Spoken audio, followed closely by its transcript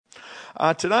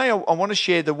Today I want to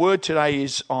share, the word today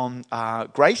is on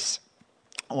grace.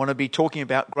 I want to be talking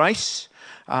about grace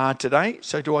today.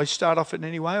 So do I start off in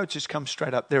any way or just come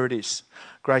straight up? There it is.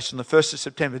 Grace on the 1st of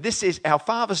September. This is our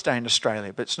Father's Day in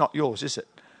Australia, but it's not yours, is it?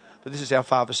 But this is our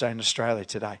Father's Day in Australia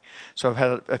today. So I've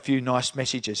had a few nice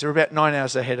messages. They're about 9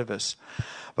 hours ahead of us.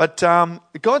 But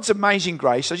God's amazing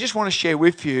grace, I just want to share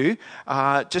with you,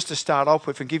 just to start off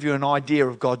with and give you an idea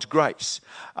of God's grace.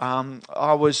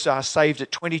 I was saved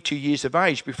at 22 years of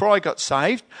age. Before I got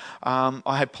saved,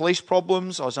 I had police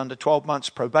problems. I was under 12 months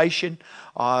probation.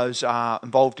 I was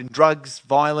involved in drugs,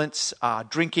 violence,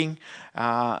 drinking,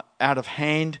 out of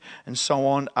hand and so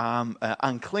on,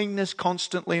 uncleanness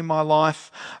constantly in my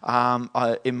life,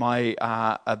 in my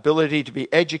ability to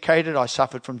be educated. I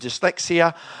suffered from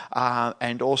dyslexia,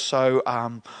 and also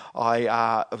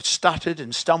I stuttered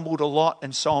and stumbled a lot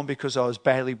and so on because I was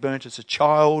badly burnt as a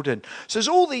child. And so there's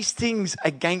all these things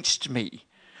against me.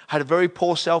 I had a very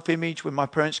poor self-image when my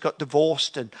parents got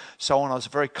divorced and so on. I was a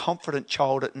very confident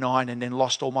child at 9 and then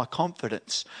lost all my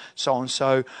confidence, so on.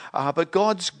 But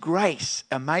God's grace,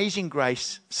 amazing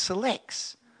grace,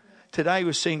 selects. Today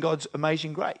we're seeing God's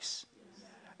amazing grace.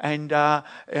 And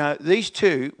these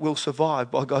two will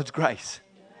survive by God's grace.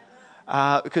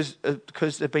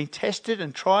 Because they've been tested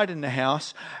and tried in the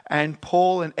house, and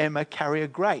Paul and Emma carry a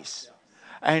grace.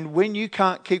 And when you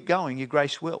can't keep going, your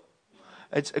grace will.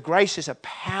 Grace is a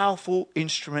powerful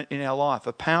instrument in our life,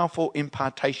 a powerful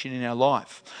impartation in our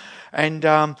life. And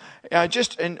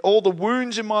and all the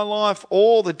wounds in my life,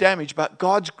 all the damage, but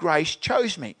God's grace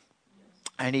chose me.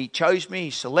 And he chose me,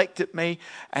 he selected me,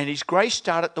 and his grace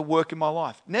started to work in my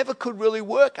life. Never could really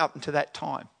work up until that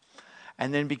time.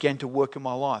 And then began to work in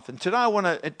my life. And today I want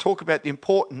to talk about the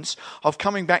importance of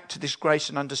coming back to this grace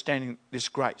and understanding this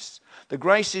grace. The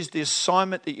grace is the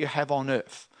assignment that you have on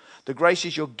earth. The grace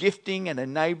is your gifting and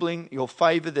enabling your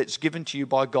favour that's given to you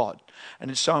by God. And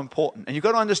it's so important. And you've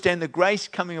got to understand the grace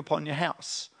coming upon your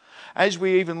house. As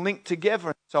we even link together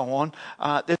and so on,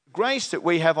 there's grace that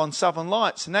we have on Southern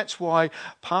Lights. And that's why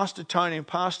Pastor Tony and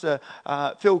Pastor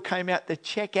Phil came out to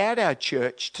check out our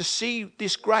church to see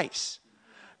this grace.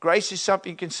 Grace is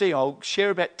something you can see. I'll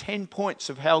share about 10 points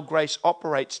of how grace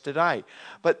operates today.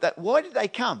 But why did they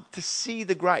come? To see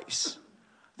the grace.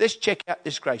 Let's check out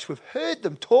this grace. We've heard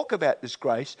them talk about this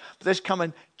grace, but let's come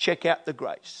and check out the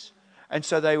grace. And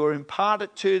so they were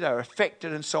imparted to, they were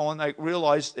affected and so on. They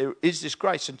realised there is this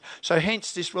grace. And so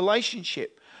hence this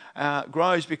relationship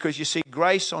grows because you see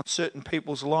grace on certain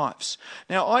people's lives.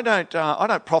 Now, I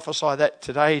don't prophesy that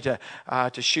today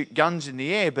to shoot guns in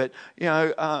the air, but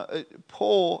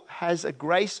Paul has a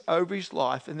grace over his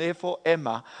life, and therefore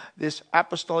Emma, this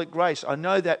apostolic grace. I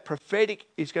know that prophetic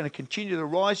is going to continue to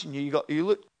rise in you. You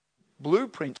look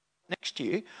blueprint next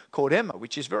year called Emma,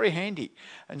 which is very handy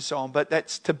and so on. But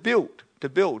that's to build,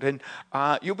 and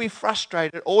you'll be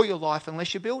frustrated all your life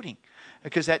unless you're building.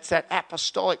 Because that's that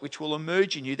apostolic which will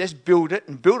emerge in you. Let's build it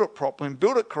and build it properly and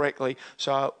build it correctly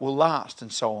so it will last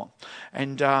and so on.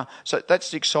 And so that's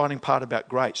the exciting part about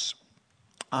grace.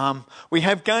 We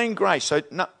have gained grace. So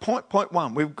point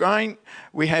one,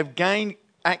 we have gained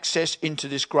access into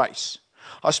this grace.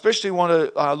 I especially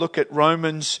want to look at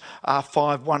Romans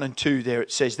 5, 1 and 2 there.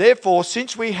 It says, therefore,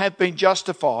 since we have been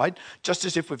justified, just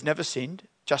as if we've never sinned.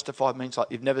 Justified means like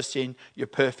you've never sinned, you're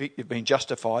perfect, you've been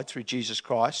justified through Jesus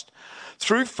Christ.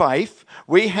 Through faith,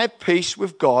 we have peace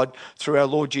with God through our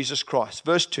Lord Jesus Christ.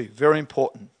 Verse 2, very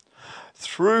important.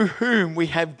 Through whom we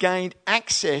have gained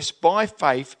access by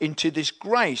faith into this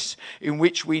grace in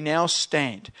which we now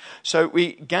stand. So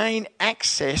we gain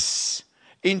access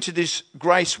into this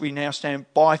grace we now stand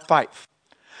by faith.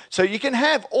 So you can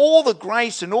have all the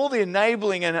grace and all the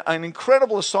enabling and an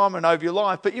incredible assignment over your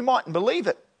life, but you mightn't believe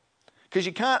it. Because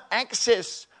you can't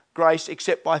access grace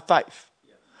except by faith.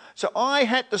 So I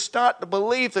had to start to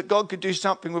believe that God could do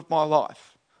something with my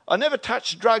life. I never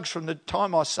touched drugs from the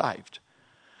time I was saved.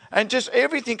 And just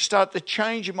everything started to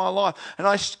change in my life. And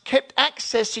I kept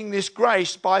accessing this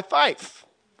grace by faith.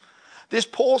 This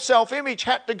poor self-image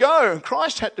had to go and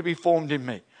Christ had to be formed in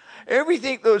me.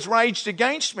 Everything that was raged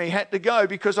against me had to go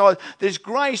because this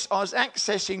grace I was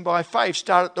accessing by faith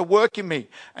started to work in me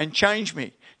and change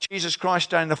me. Jesus Christ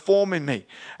started to form in me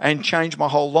and change my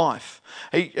whole life.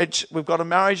 We've got a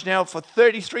marriage now for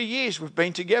 33 years. We've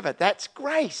been together. That's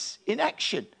grace in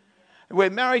action. Where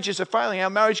marriages are failing,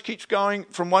 our marriage keeps going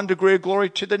from one degree of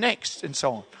glory to the next and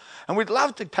so on. And we'd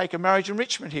love to take a marriage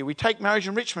enrichment here. We take marriage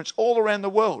enrichments all around the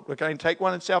world. We're going to take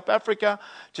one in South Africa,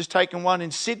 just taken one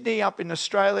in Sydney, up in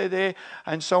Australia there,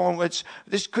 and so on. It's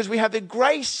this because we have the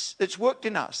grace that's worked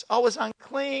in us. I was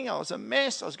unclean, I was a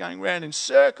mess, I was going around in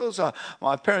circles,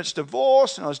 my parents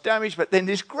divorced and I was damaged, but then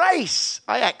this grace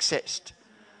I accessed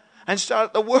and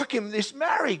started to work in this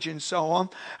marriage and so on.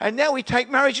 And now we take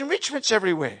marriage enrichments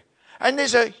everywhere. And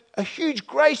there's a huge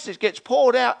grace that gets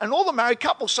poured out, and all the married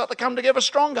couples start to come together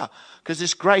stronger because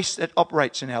this grace that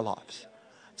operates in our lives.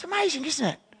 It's amazing, isn't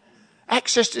it?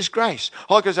 Access this grace.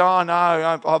 I could say, oh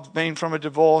no, I've been from a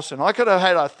divorce, and I could have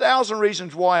had 1,000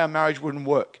 reasons why our marriage wouldn't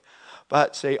work.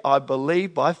 But see, I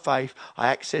believe by faith,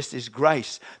 I accessed this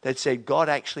grace that said God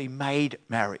actually made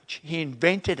marriage. He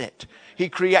invented it. He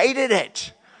created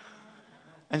it.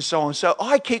 And so on. So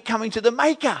I keep coming to the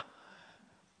Maker.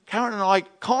 Karen and I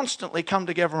constantly come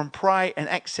together and pray and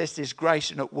access this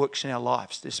grace, and it works in our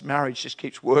lives. This marriage just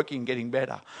keeps working, getting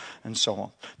better, and so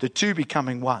on. The two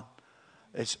becoming one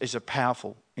is a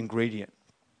powerful ingredient.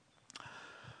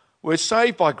 We're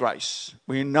saved by grace.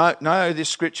 We know this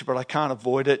scripture, but I can't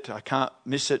avoid it. I can't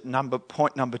miss it.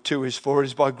 Point number 2 is, for it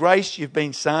is by grace you've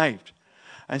been saved.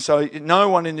 And so no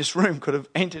one in this room could have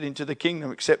entered into the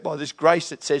kingdom except by this grace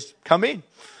that says, come in,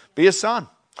 be a son.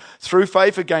 Through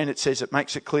faith, again, it says, it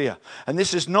makes it clear. And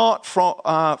this is not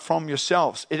from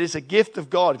yourselves. It is a gift of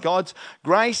God. God's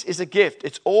grace is a gift.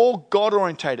 It's all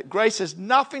God-orientated. Grace has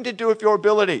nothing to do with your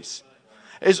abilities.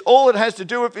 It's all it has to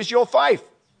do with is your faith.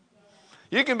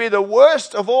 You can be the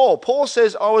worst of all. Paul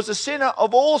says, I was a sinner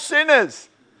of all sinners.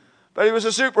 But he was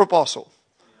a super apostle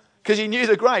because he knew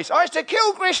the grace. I used to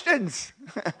kill Christians.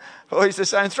 Or he's the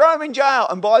same, throw them in jail.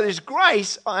 And by this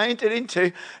grace I entered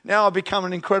into, now I've become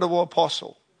an incredible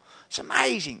apostle. It's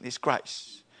amazing, this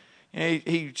grace. You know,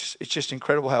 it's just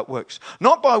incredible how it works.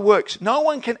 Not by works. No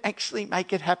one can actually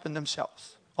make it happen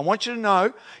themselves. I want you to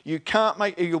know you can't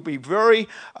make it. You'll be very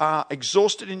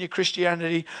exhausted in your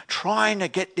Christianity trying to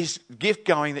get this gift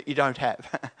going that you don't have.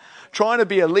 Trying to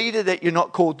be a leader that you're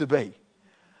not called to be.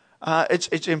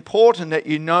 It's important that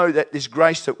you know that there's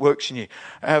grace that works in you.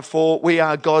 For we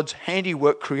are God's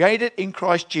handiwork, created in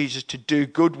Christ Jesus to do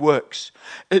good works.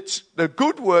 It's the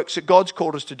good works that God's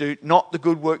called us to do, not the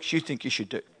good works you think you should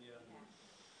do.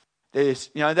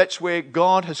 That's where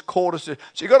God has called us to.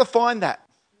 So you've got to find that.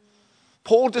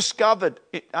 Paul discovered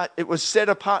it was set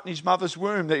apart in his mother's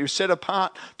womb, that he was set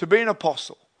apart to be an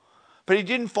apostle. But he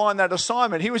didn't find that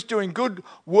assignment. He was doing good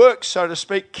works, so to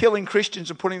speak, killing Christians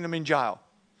and putting them in jail.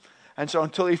 And so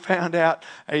until he found out,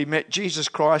 he met Jesus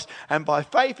Christ, and by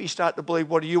faith he started to believe,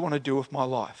 what do you want to do with my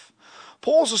life?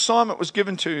 Paul's assignment was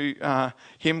given to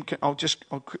him. I'll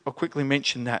quickly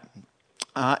mention that.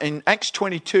 In Acts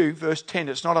 22, verse 10,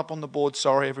 it's not up on the board,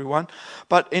 sorry everyone,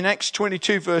 but in Acts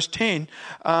 22, verse 10,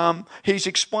 he's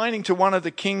explaining to one of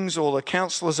the kings or the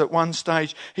counselors at one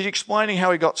stage, he's explaining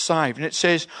how he got saved. And it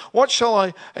says, what shall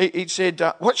I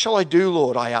do,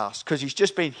 Lord, I asked, because he's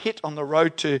just been hit on the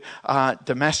road to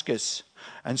Damascus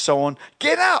and so on.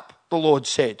 Get up, the Lord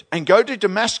said, and go to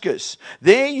Damascus.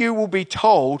 There you will be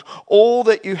told all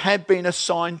that you have been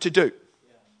assigned to do.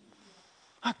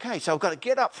 Okay, so I've got to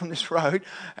get up from this road.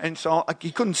 And so he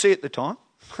couldn't see at the time.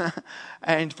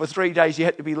 And for 3 days he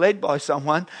had to be led by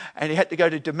someone, and he had to go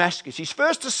to Damascus. His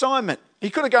first assignment,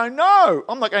 he could have gone, no,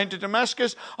 I'm not going to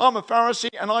Damascus. I'm a Pharisee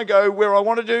and I go where I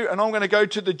want to do, and I'm going to go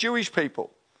to the Jewish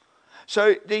people.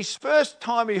 So this first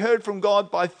time he heard from God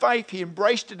by faith, he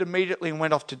embraced it immediately and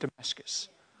went off to Damascus.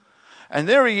 And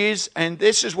there he is, and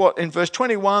this is what, in verse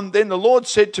 21, then the Lord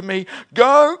said to me,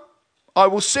 go, I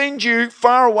will send you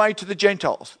far away to the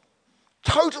Gentiles.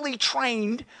 Totally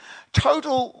trained,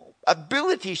 total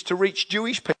abilities to reach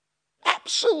Jewish people.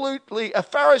 Absolutely a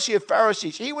Pharisee of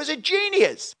Pharisees. He was a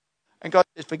genius. And God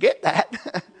says, forget that.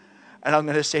 And I'm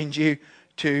going to send you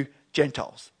to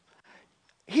Gentiles.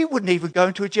 He wouldn't even go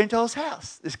into a Gentile's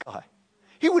house, this guy.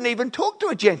 He wouldn't even talk to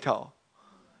a Gentile.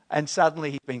 And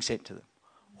suddenly he's being sent to them.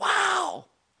 Wow.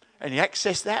 And he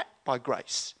accessed that by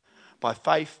grace, by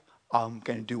faith. I'm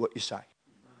going to do what you say.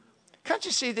 Can't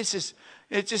you see this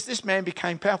man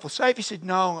became powerful. Say if he said,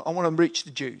 no, I want to reach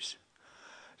the Jews.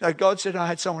 No, God said, I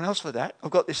had someone else for that.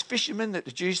 I've got this fisherman that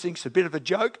the Jews think is a bit of a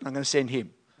joke, and I'm going to send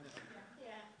him.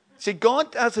 Yeah. See,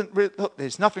 God doesn't, look,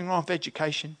 there's nothing wrong with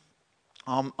education.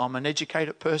 I'm an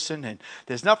educated person, and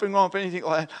there's nothing wrong with anything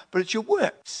like that, but it's your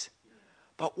works.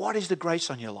 But what is the grace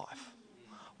on your life?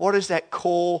 What is that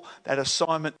call, that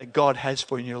assignment that God has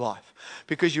for in your life?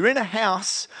 Because you're in a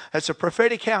house, it's a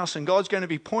prophetic house, and God's going to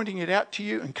be pointing it out to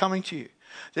you and coming to you.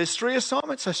 There's 3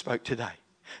 assignments I spoke today.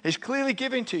 It's clearly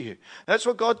given to you. That's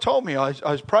what God told me. I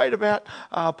was prayed about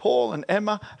Paul and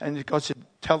Emma, and God said,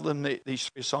 tell them these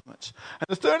 3 assignments. And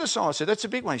the third assignment, I said, that's a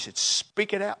big one. He said,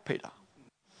 speak it out, Peter.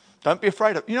 Don't be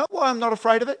afraid of it. You know why I'm not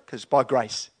afraid of it? Because by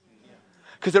grace.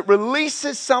 Because it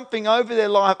releases something over their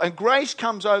life, and grace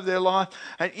comes over their life.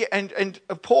 And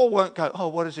Paul won't go, oh,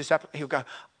 what does this happen? He'll go,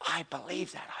 I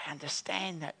believe that. I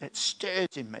understand that. That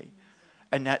stirs in me.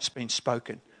 And that's been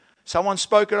spoken. Someone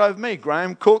spoke it over me.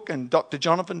 Graham Cook and Dr.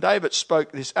 Jonathan David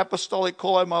spoke this apostolic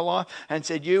call over my life and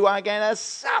said, you are going to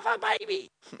suffer,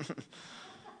 baby.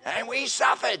 And we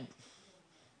suffered.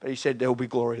 But he said, there will be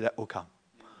glory that will come.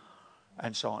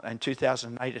 And so on. And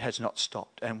 2008, it has not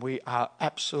stopped. And we are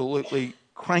absolutely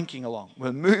cranking along.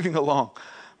 We're moving along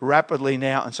rapidly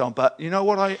now and so on. But you know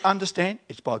what I understand?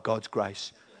 It's by God's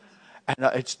grace. And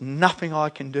it's nothing I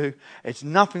can do. It's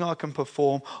nothing I can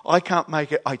perform. I can't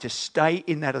make it. I just stay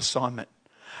in that assignment.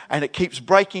 And it keeps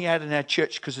breaking out in our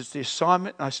church because it's the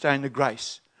assignment and I stay in the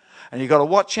grace. And you've got to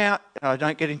watch out and I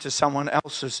don't get into someone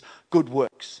else's good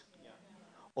works.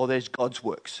 Or there's God's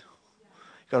works.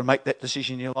 Got to make that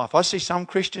decision in your life. I see some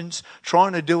Christians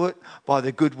trying to do it by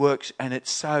their good works and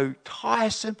it's so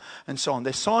tiresome and so on.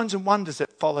 There's signs and wonders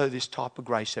that follow this type of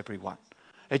grace, everyone.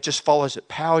 It just follows it.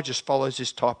 Power just follows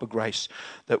this type of grace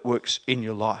that works in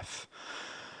your life.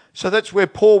 So that's where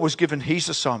Paul was given his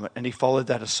assignment and he followed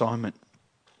that assignment.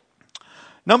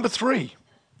 Number 3,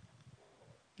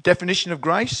 definition of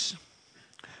grace.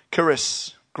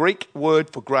 Charis, Greek word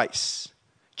for grace,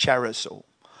 charisol.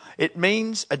 It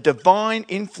means a divine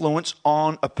influence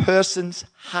on a person's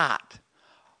heart.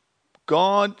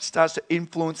 God starts to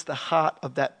influence the heart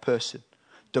of that person,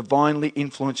 divinely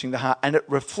influencing the heart, and it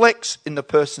reflects in the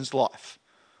person's life.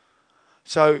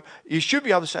 So you should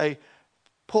be able to say,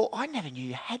 Paul, I never knew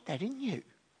you had that in you.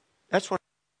 That's what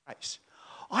grace.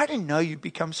 I didn't know you'd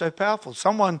become so powerful.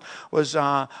 Someone was,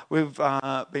 we've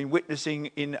been witnessing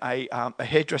in a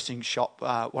hairdressing shop.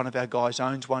 One of our guys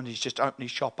owns one. He's just opened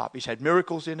his shop up. He's had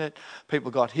miracles in it.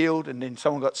 People got healed and then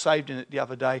someone got saved in it the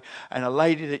other day. And a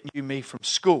lady that knew me from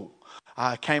school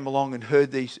came along and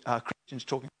heard these Christians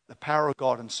talking about the power of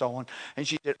God and so on. And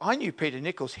she said, I knew Peter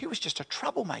Nichols. He was just a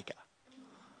troublemaker.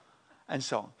 And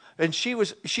so on. And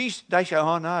they say,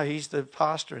 oh no, he's the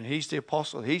pastor and he's the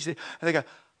apostle. And they go,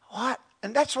 what?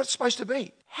 And that's what it's supposed to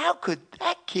be. How could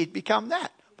that kid become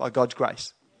that? By God's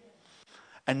grace.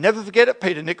 And never forget it,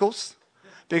 Peter Nichols.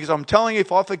 Because I'm telling you,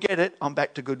 if I forget it, I'm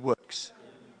back to good works.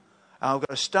 And I've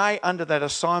got to stay under that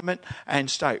assignment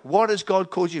and stay. What has God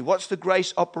called you? What's the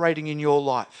grace operating in your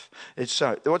life? It's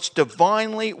so. What's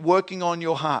divinely working on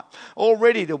your heart?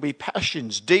 Already there'll be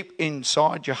passions deep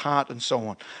inside your heart and so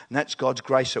on. And that's God's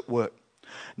grace at work.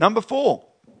 Number 4.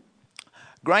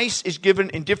 Grace is given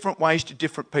in different ways to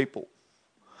different people.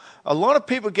 A lot of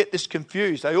people get this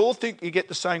confused. They all think you get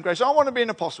the same grace. I want to be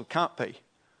an apostle. Can't be.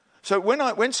 So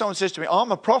when someone says to me,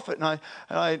 I'm a prophet, and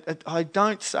I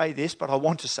don't say this, but I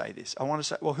want to say this. I want to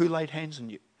say, well, who laid hands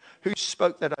on you? Who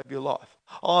spoke that over your life?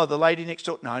 Oh, the lady next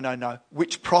door? No.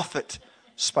 Which prophet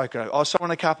spoke it over? Oh,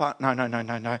 someone in a car park?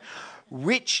 No.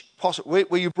 Which apostle?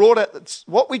 Were you brought out?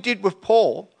 What we did with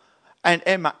Paul and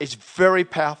Emma is very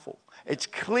powerful. It's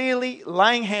clearly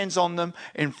laying hands on them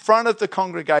in front of the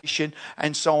congregation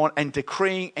and so on, and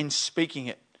decreeing and speaking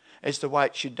it as the way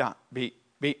it should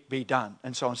be done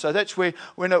and so on. So that's where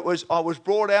I was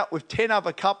brought out with 10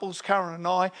 other couples, Karen and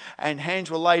I, and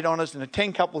hands were laid on us, and the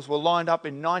 10 couples were lined up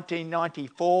in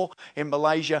 1994 in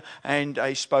Malaysia, and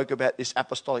they spoke about this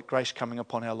apostolic grace coming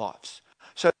upon our lives.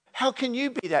 So how can you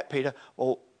be that, Peter?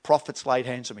 Well, prophets laid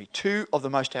hands on me. 2 of the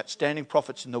most outstanding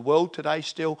prophets in the world today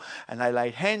still, and they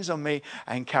laid hands on me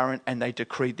and Karen, and they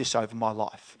decreed this over my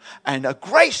life. And a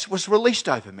grace was released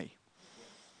over me.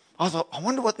 I thought, I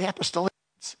wonder what the apostolic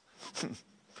is.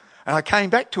 And I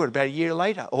came back to it about a year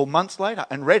later or months later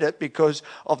and read it because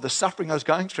of the suffering I was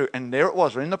going through. And there it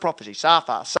was, in the prophecy,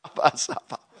 suffer.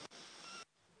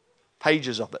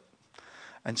 Pages of it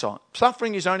and so on.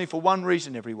 Suffering is only for one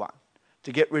reason, everyone,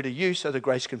 to get rid of you so the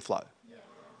grace can flow.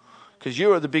 Because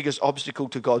you are the biggest obstacle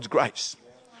to God's grace.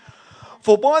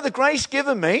 For by the grace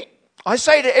given me, I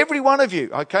say to every one of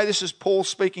you, okay, this is Paul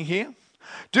speaking here,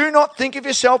 do not think of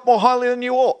yourself more highly than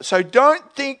you ought. So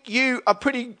don't think you are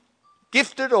pretty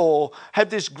gifted or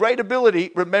have this great ability.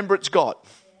 Remember it's God.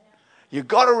 You've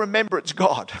got to remember it's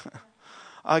God.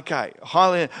 Okay,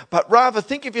 highly, but rather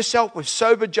think of yourself with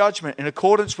sober judgment in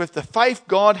accordance with the faith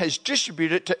God has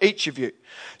distributed to each of you.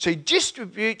 So he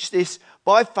distributes this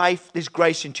by faith, this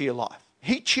grace into your life.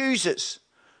 He chooses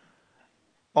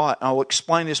All right, I'll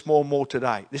explain this more and more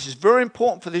today. This is very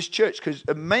important for this church because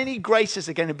many graces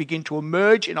are going to begin to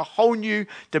emerge in a whole new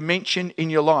dimension in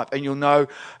your life. And you'll know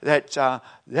that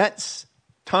that's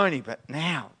Tony, but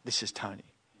now this is Tony.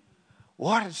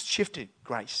 What has shifted?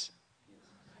 Grace.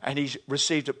 And he's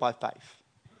received it by faith.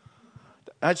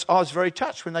 I was very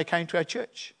touched when they came to our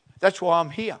church. That's why I'm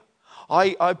here.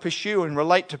 I pursue and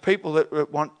relate to people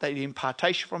that want the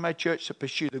impartation from our church, to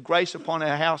pursue the grace upon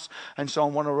our house, and so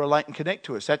on, want to relate and connect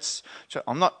to us. So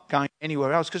I'm not going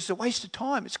anywhere else because it's a waste of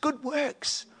time. It's good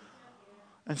works.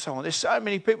 And so on. There's so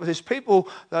many people. There's people,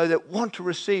 though, that want to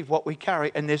receive what we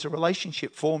carry, and there's a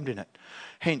relationship formed in it.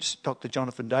 Hence, Dr.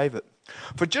 Jonathan David.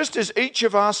 For just as each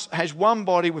of us has one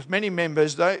body with many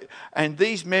members, and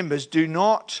these members do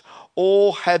not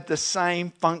all have the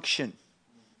same function.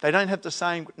 They don't have the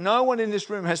same, no one in this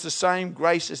room has the same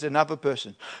grace as another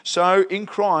person. So in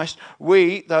Christ,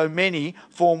 we, though many,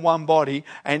 form one body,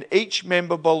 and each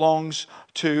member belongs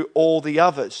to all the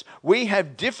others. We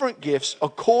have different gifts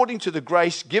according to the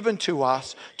grace given to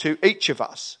us, to each of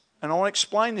us. And I want to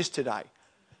explain this today.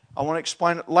 I want to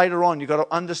explain it later on. You've got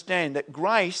to understand that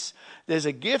grace, there's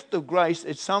a gift of grace.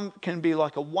 Some can be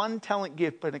like a 1-talent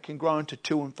gift, but it can grow into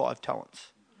 2 and 5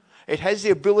 talents. It has the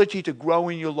ability to grow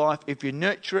in your life if you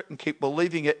nurture it and keep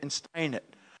believing it and stay in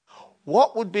it.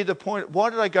 What would be the point? Why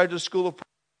did I go to the school of prophecy?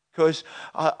 Because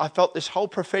I felt this whole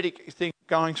prophetic thing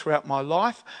going throughout my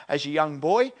life as a young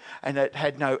boy, and it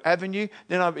had no avenue.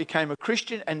 Then I became a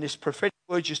Christian, and this prophetic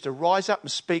word used to rise up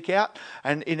and speak out.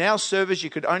 And in our service,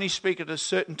 you could only speak at a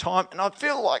certain time. And I'd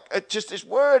feel like it just this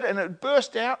word, and it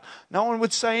burst out. No one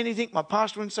would say anything. My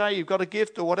pastor wouldn't say, "You've got a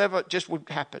gift," or whatever. It just would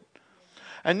happen.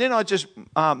 And then I just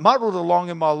muddled along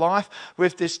in my life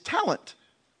with this talent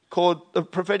called the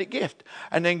prophetic gift.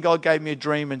 And then God gave me a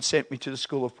dream and sent me to the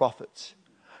school of prophets.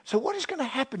 So what is going to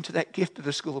happen to that gift of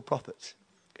the school of prophets?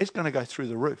 It's going to go through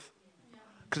the roof.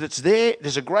 Because it's there,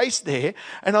 there's a grace there.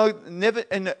 And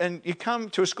and you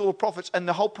come to a school of prophets and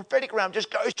the whole prophetic realm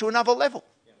just goes to another level.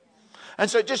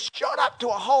 And so it just shot up to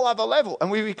a whole other level.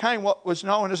 And we became what was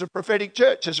known as a prophetic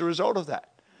church as a result of that.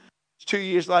 2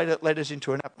 years later, it led us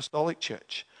into an apostolic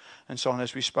church. And so on,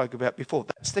 as we spoke about before.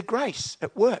 That's the grace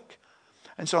at work.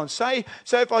 And so on. Say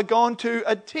if I'd gone to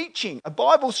a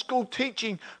Bible school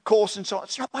teaching course and so on,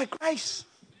 it's not my grace.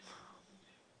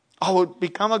 I would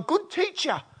become a good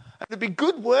teacher. And it'd be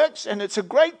good works, and it's a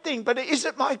great thing, but it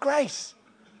isn't my grace.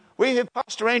 We have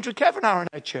Pastor Andrew Kavanagh in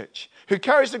our church, who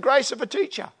carries the grace of a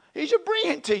teacher. He's a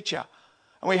brilliant teacher.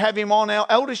 And we have him on our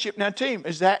eldership in our team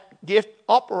as that gift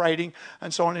operating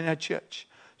and so on in our church.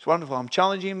 It's wonderful. I'm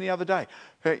challenging him the other day.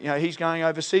 He's going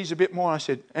overseas a bit more. I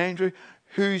said, "Andrew,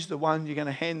 who's the one you're going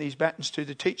to hand these batons to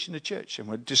teach in the church?" And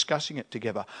we're discussing it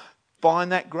together.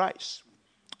 Find that grace.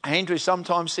 Andrew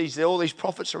sometimes sees all these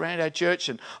prophets around our church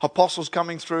and apostles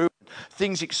coming through,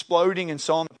 things exploding and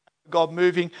so on, God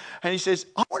moving. And he says,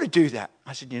 "I want to do that."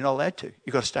 I said, "You're not allowed to.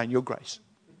 You've got to stay in your grace."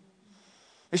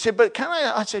 He said, "But can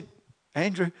I?" I said,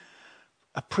 "Andrew,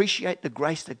 appreciate the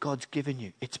grace that God's given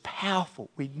you. It's powerful.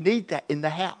 We need that in the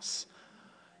house.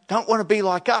 Don't want to be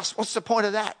like us. What's the point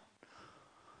of that?"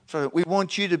 So we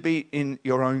want you to be in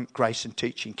your own grace and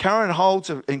teaching. Karen holds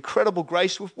an incredible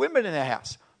grace with women in our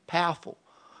house. Powerful.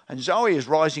 And Zoe is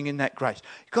rising in that grace.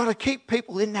 You've got to keep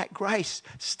people in that grace.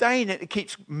 Stay in it. It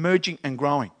keeps merging and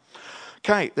growing.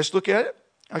 Okay, let's look at it.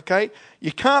 Okay,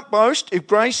 you can't boast if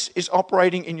grace is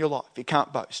operating in your life. You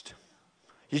can't boast.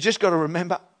 You just got to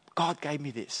remember, God gave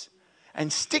me this.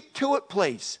 And stick to it,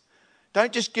 please.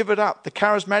 Don't just give it up. The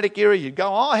charismatic era, you go,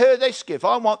 "Oh, I heard this gift.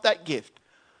 I want that gift.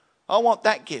 I want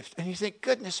that gift." And you think,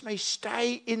 goodness me,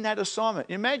 stay in that assignment.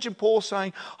 Imagine Paul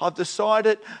saying, "I've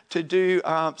decided to do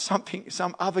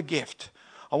some other gift.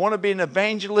 I want to be an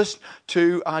evangelist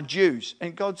to Jews."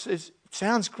 And God says,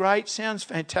 "Sounds great, sounds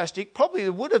fantastic. Probably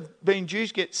there would have been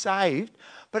Jews get saved,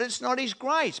 but it's not his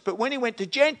grace." But when he went to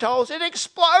Gentiles, it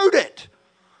exploded.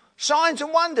 Signs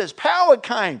and wonders, power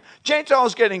came,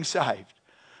 Gentiles getting saved.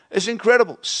 It's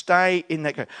incredible. Stay in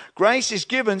that grace. Grace is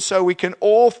given so we can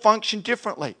all function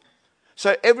differently.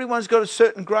 So everyone's got a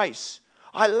certain grace.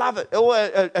 I love it. All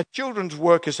our children's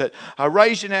workers that are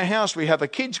raised in our house, we have a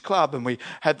kids club and we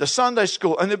have the Sunday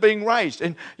school and they're being raised.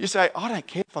 And you say, "I don't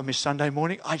care if I miss Sunday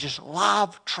morning. I just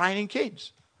love training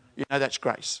kids." You know, that's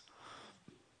grace.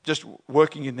 Just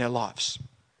working in their lives.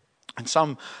 And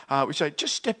some, we say,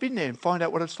 just step in there and find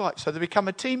out what it's like. So they become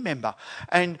a team member.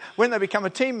 And when they become a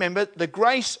team member, the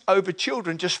grace over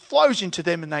children just flows into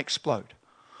them and they explode.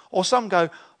 Or some go,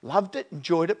 "Loved it,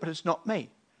 enjoyed it, but it's not me."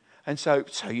 And so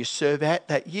you serve out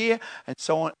that year and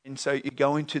so on. And so you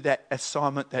go into that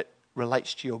assignment that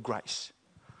relates to your grace.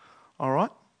 All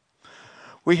right?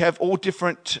 We have all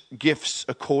different gifts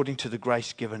according to the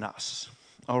grace given us.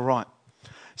 All right.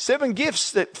 7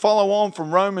 gifts that follow on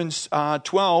from Romans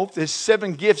 12. There's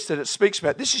 7 gifts that it speaks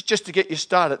about. This is just to get you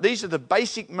started. These are the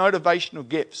basic motivational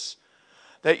gifts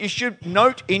that you should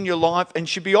note in your life and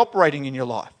should be operating in your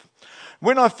life.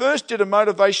 When I first did a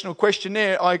motivational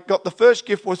questionnaire, I got the first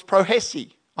gift was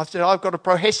prohesi. I said, I've got a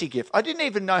prohesi gift. I didn't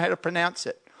even know how to pronounce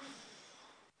it.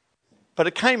 But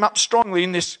it came up strongly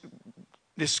in this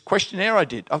questionnaire I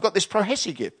did. I've got this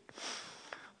prohesi gift,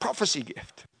 prophecy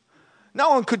gift.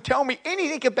 No one could tell me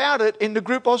anything about it in the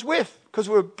group I was with because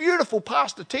we're a beautiful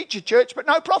pastor-teacher church, but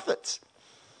no prophets,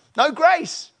 no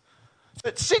grace. So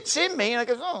it sits in me and I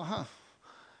go,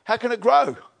 how can it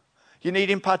grow? You need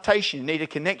impartation, you need a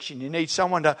connection, you need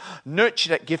someone to nurture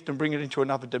that gift and bring it into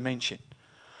another dimension.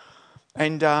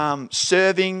 And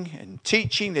serving and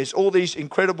teaching, there's all these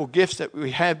incredible gifts that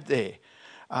we have there.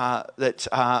 So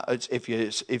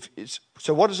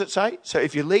what does it say? So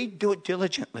if you lead, do it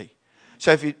diligently.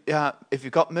 So if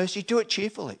you've got mercy, do it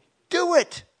cheerfully. Do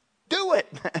it.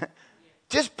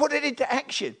 Just put it into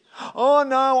action. Oh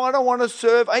no, I don't want to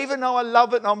serve. Even though I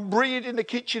love it and I'm brilliant in the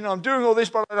kitchen, I'm doing all this,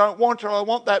 but I don't want to. I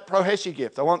want that prohesi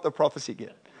gift. I want the prophecy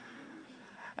gift.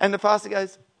 And the pastor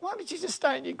goes, why don't you just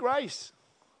stay in your grace?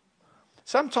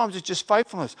 Sometimes it's just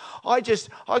faithfulness. I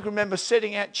remember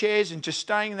setting out chairs and just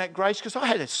staying in that grace because I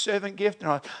had a servant gift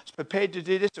and I was prepared to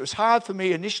do this. It was hard for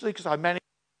me initially because I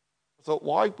thought,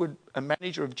 why would a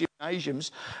manager of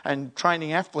gymnasiums and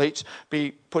training athletes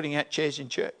be putting out chairs in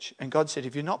church? And God said,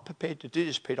 if you're not prepared to do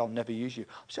this, Peter, I'll never use you.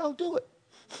 I said, I'll do it.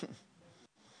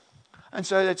 And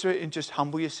so that's it, and just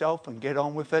humble yourself and get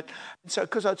on with it. And so,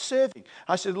 because I was serving,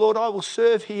 I said, Lord, I will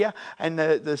serve here, and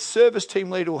the service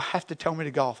team leader will have to tell me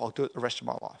to go off. I'll do it the rest of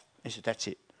my life. He said, that's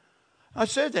it. I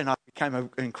served there, and I became an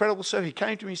incredible servant. He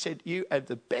came to me and said, you are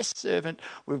the best servant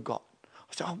we've got.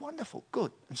 I said, oh, wonderful,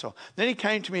 good. And so then he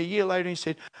came to me a year later and he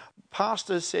said,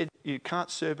 Pastor said, you can't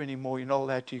serve anymore. You're not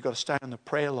allowed to. You've got to stay on the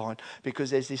prayer line because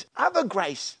there's this other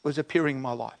grace was appearing in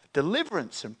my life.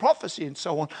 Deliverance and prophecy and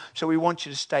so on. So we want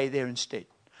you to stay there instead.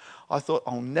 I thought,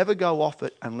 I'll never go off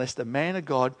it unless the man of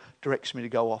God directs me to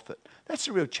go off it. That's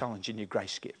a real challenge in your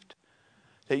grace gift.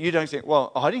 That you don't think,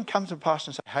 well, I didn't come to the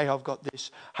pastor and say, hey, I've got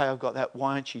this. Hey, I've got that.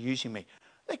 Why aren't you using me?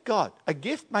 Let God. A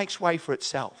gift makes way for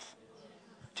itself.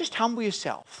 Just humble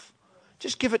yourself.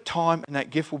 Just give it time and that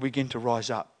gift will begin to rise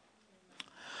up.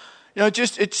 You know,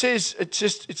 it says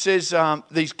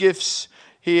these gifts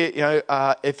here,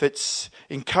 if it's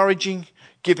encouraging,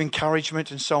 give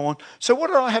encouragement and so on. So what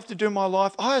did I have to do in my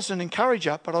life? I was an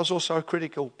encourager, but I was also a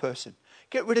critical person.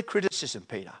 Get rid of criticism,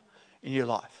 Peter, in your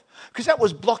life. Because that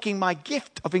was blocking my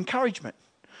gift of encouragement.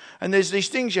 And there's these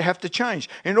things you have to change.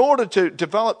 In order to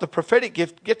develop the prophetic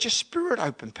gift, get your spirit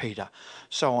open, Peter.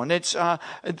 So on.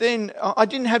 Then I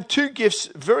didn't have 2 gifts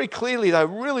very clearly. They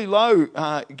were really low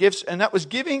gifts, and that was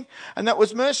giving and that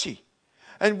was mercy.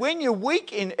 And when you're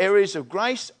weak in areas of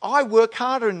grace, I work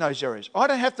harder in those areas. I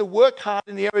don't have to work hard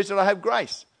in the areas that I have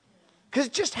grace. Because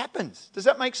it just happens. Does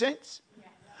that make sense? Yeah.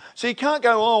 So you can't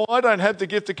go, oh, I don't have the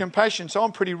gift of compassion, so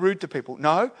I'm pretty rude to people.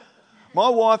 No. My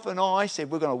wife and I said,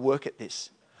 we're going to work at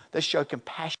this. Let's show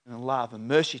compassion and love and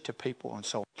mercy to people and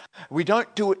so on. We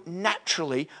don't do it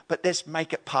naturally, but let's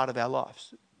make it part of our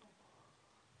lives.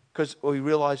 Because we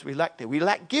realise we lack that. We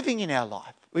lack giving in our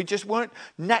life. We just weren't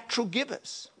natural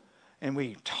givers. And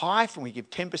we tithe and we give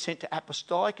 10% to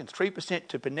apostolic and 3%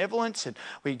 to benevolence. And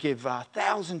we give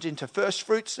thousands into first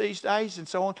fruits these days and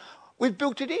so on. We've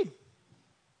built it in.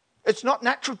 It's not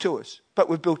natural to us, but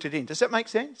we've built it in. Does that make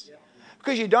sense? Yeah.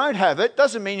 Because you don't have it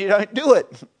doesn't mean you don't do it.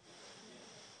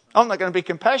 I'm not going to be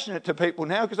compassionate to people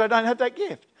now because I don't have that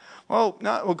gift. Well,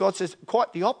 no. Well, God says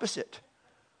quite the opposite.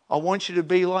 I want you to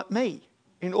be like me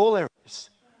in all areas.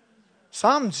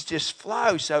 Some just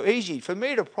flow so easy. For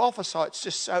me to prophesy, it's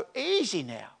just so easy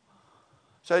now.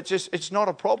 So it's not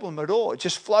a problem at all. It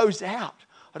just flows out.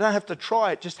 I don't have to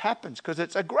try. It just happens because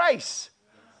it's a grace.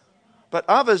 But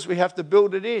others, we have to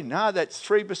build it in. No, that's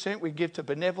 3% we give to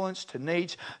benevolence, to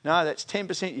needs. No, that's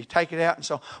 10% you take it out. And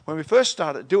so when we first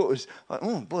started to do it, it was like,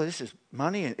 oh boy, this is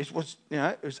money. And it was,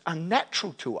 it was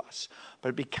unnatural to us, but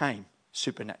it became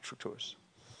supernatural to us.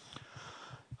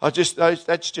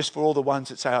 That's just for all the ones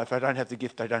that say, oh, if I don't have the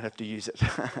gift, I don't have to use it.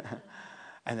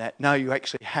 And that, no, you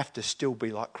actually have to still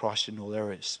be like Christ in all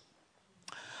areas.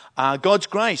 God's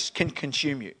grace can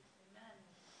consume you.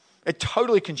 It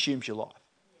totally consumes your life.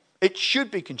 It should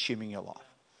be consuming your life.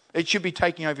 It should be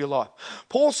taking over your life.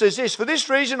 Paul says this, "For this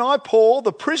reason I, Paul,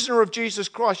 the prisoner of Jesus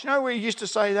Christ." You know where he used to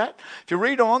say that? If you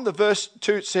read on, the verse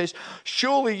 2, it says,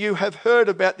 "Surely you have heard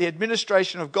about the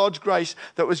administration of God's grace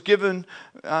that was given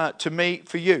to me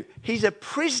for you." He's a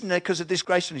prisoner because of this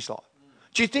grace in his life.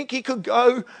 Do you think he could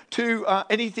go to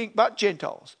anything but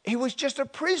Gentiles? He was just a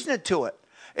prisoner to it.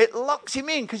 It locks him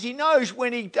in because he knows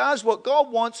when he does what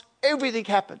God wants, everything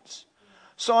happens.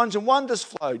 Signs and wonders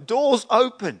flow. Doors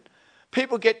open.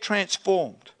 People get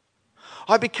transformed.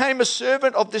 "I became a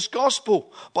servant of this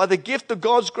gospel by the gift of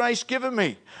God's grace given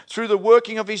me through the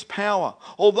working of his power.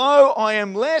 Although I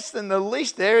am less than the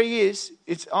least," there he is,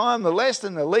 "I am the less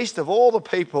than the least of all the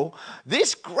people,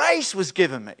 this grace was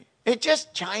given me." It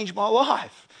just changed my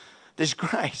life. This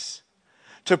grace.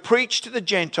 "To preach to the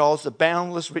Gentiles the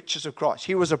boundless riches of Christ."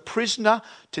 He was a prisoner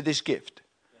to this gift.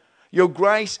 Your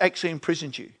grace actually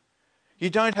imprisons you. You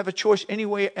don't have a choice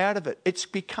anywhere out of it. It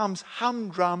becomes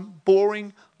humdrum,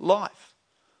 boring life.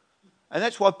 And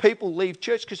that's why people leave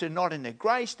church, because they're not in their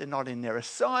grace, they're not in their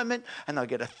assignment, and they'll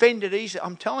get offended easy.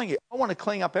 I'm telling you, I want to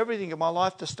clean up everything in my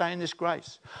life to stay in this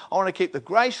grace. I want to keep the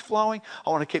grace flowing. I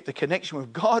want to keep the connection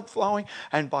with God flowing.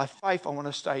 And by faith, I want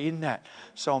to stay in that.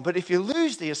 So on. But if you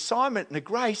lose the assignment and the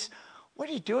grace, what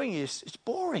you're doing is, it's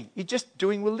boring. You're just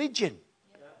doing religion.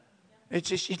 It's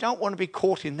just, you don't want to be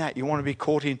caught in that. You want to be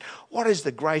caught in, what is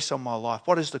the grace on my life?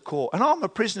 What is the call? And I'm a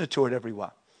prisoner to it,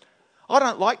 everyone. I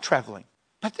don't like travelling,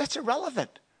 but that's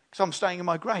irrelevant because I'm staying in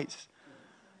my grace.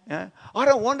 I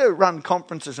don't want to run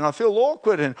conferences and I feel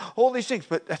awkward and all these things,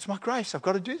 but that's my grace. I've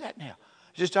got to do that now.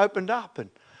 It's just opened up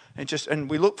and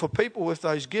we look for people with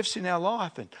those gifts in our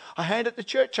life, and I handed the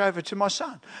church over to my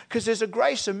son because there's a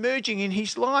grace emerging in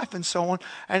his life and so on.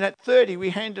 And at 30, we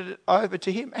handed it over to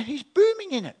him and he's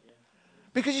booming in it.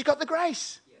 Because he's got the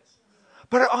grace.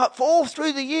 But for all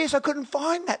through the years, I couldn't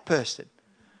find that person.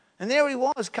 And there he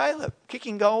was, Caleb,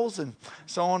 kicking goals and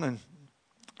so on. And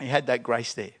he had that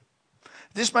grace there.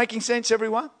 Is this making sense,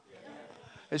 everyone? Yeah.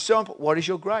 It's so important. What is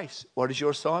your grace? What is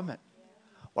your assignment?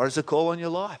 What is the call on your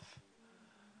life?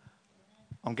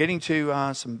 I'm getting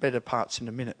to some better parts in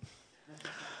a minute.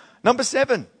 Number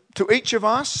 7, to each of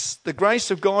us, the grace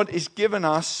of God is given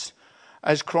us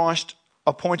as Christ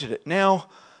appointed it. Now,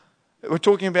 we're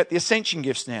talking about the ascension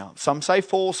gifts now. Some say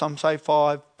 4, some say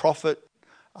 5. Prophet,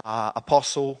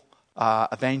 apostle,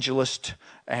 evangelist,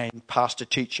 and pastor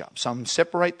teacher. Some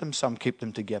separate them, some keep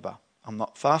them together. I'm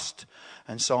not fussed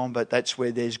and so on, but that's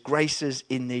where there's graces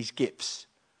in these gifts.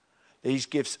 These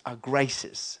gifts are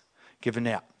graces given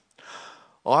out.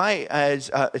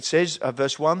 It says,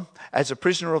 verse 1, "As a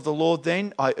prisoner of the Lord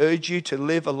then, I urge you to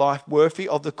live a life worthy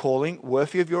of the calling,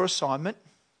 worthy of your assignment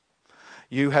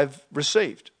you have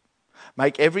received.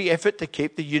 Make every effort to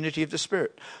keep the unity of the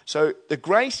Spirit." So the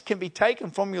grace can be taken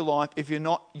from your life if you're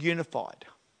not unified.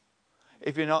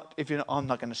 If you're not, I'm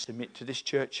not going to submit to this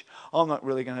church. I'm not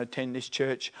really going to attend this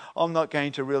church. I'm not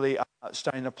going to really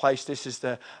stay in a place. This is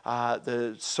the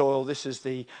soil. This is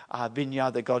the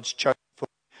vineyard that God's chosen for.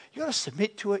 You've got to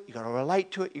submit to it. You've got to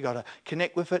relate to it. You've got to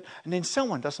connect with it. And then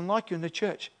someone doesn't like you in the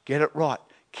church. Get it right.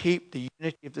 Keep the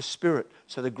unity of the Spirit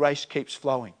so the grace keeps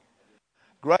flowing.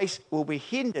 Grace will be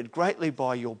hindered greatly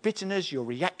by your bitterness, your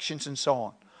reactions, and so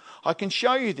on. I can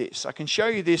show you this.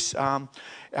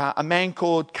 A man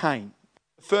called Cain,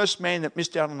 the first man that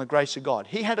missed out on the grace of God.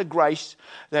 He had a grace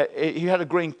that he had a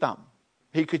green thumb.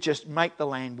 He could just make the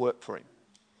land work for him.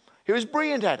 He was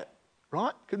brilliant at it,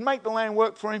 right? Could make the land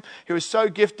work for him. He was so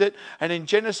gifted. And in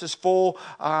Genesis 4,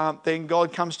 then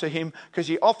God comes to him because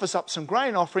he offers up some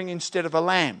grain offering instead of a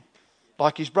lamb,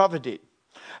 like his brother did.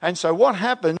 And so what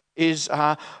happened is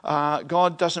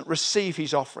God doesn't receive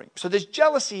his offering. So there's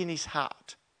jealousy in his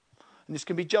heart. And this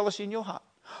can be jealousy in your heart.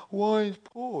 Why is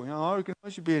Paul? I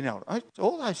should be an elder.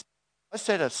 I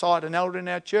set aside an elder in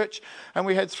our church, and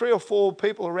we had 3 or 4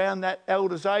 people around that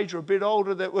elder's age or a bit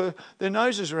older that were, their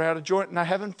noses are out of joint and they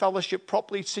haven't fellowshiped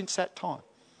properly since that time.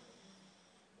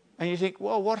 And you think,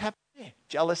 well, what happened there?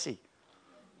 Jealousy.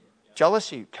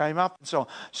 Jealousy came up and so on.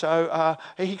 So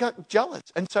he got jealous.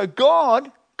 And so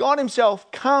God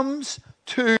himself comes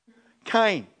to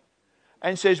Cain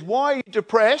and says, "Why are you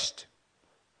depressed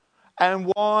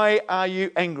and why are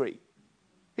you angry?"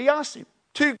 He asked him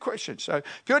 2 questions. So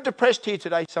if you're depressed here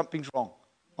today, something's wrong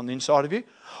on the inside of you.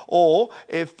 Or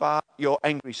if you're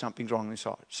angry, something's wrong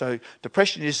inside. So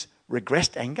depression is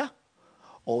regressed anger,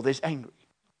 or there's angry.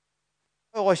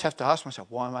 I always have to ask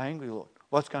myself, why am I angry, Lord?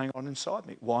 What's going on inside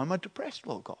me? Why am I depressed,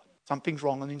 Lord God? Something's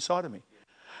wrong on the inside of me.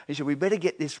 He said, we better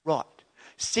get this right.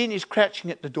 Sin is crouching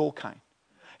at the door, Cain.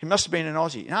 He must have been an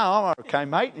Aussie. No, I'm okay,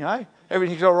 mate.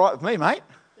 Everything's all right with me, mate.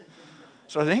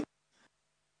 So I think,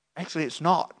 actually it's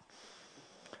not.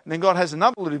 And then God has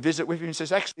another little visit with him and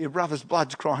says, actually, your brother's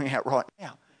blood's crying out right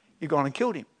now. You've gone and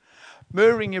killed him.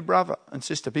 Murdering your brother and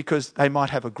sister because they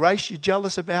might have a grace you're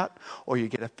jealous about, or you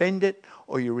get offended,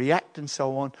 or you react and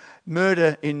so on.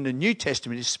 Murder in the New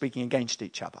Testament is speaking against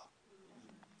each other.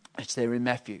 It's there in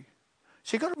Matthew.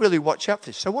 So you've got to really watch out for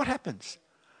this. So what happens?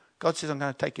 God says, I'm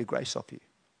going to take your grace off you.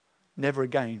 Never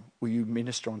again will you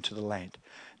minister onto the land.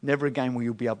 Never again will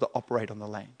you be able to operate on the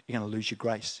land. You're going to lose your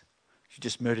grace. You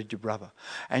just murdered your brother.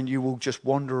 And you will just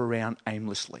wander around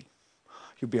aimlessly.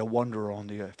 You'll be a wanderer on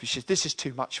the earth. He says, this is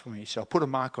too much for me, so I'll put a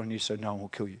mark on you so no one will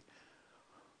kill you.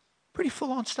 Pretty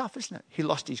full-on stuff, isn't it? He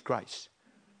lost his grace.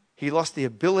 He lost the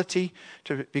ability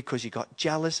to, because he got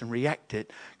jealous and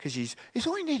reacted. Because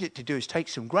all he needed to do is take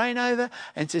some grain over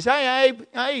and says, hey, Abe,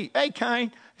 hey,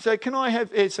 Cain. So can I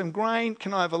have some grain?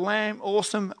 Can I have a lamb?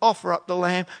 Awesome. Offer up the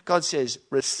lamb. God says,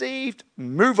 received,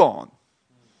 move on.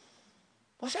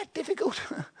 Was that difficult?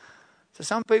 So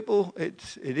some people,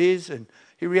 it is, and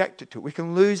he reacted to it. We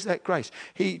can lose that grace.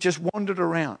 He just wandered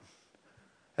around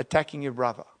attacking your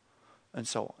brother and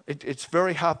so on. It's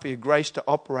very hard for your grace to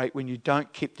operate when you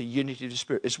don't keep the unity of the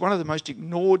Spirit. It's one of the most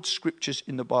ignored scriptures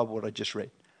in the Bible, what I just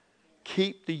read.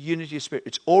 Keep the unity of Spirit.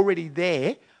 It's already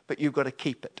there, but you've got to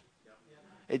keep it.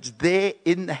 It's there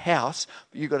in the house,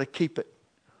 but you've got to keep it.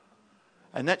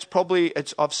 And that's probably,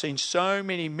 I've seen so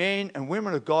many men and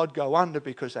women of God go under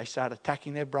because they start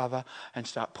attacking their brother and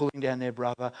start pulling down their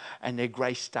brother, and their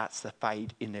grace starts to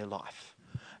fade in their life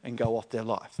and go off their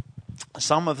life.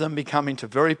 Some of them become into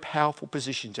very powerful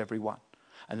positions, everyone,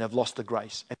 and they've lost the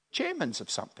grace. And chairmans of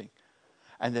something.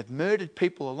 And they've murdered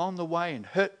people along the way and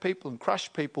hurt people and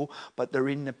crushed people, but they're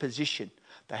in the position.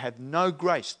 They have no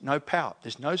grace, no power.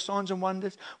 There's no signs and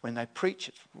wonders. When they preach,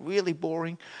 it's really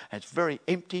boring and it's very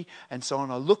empty and so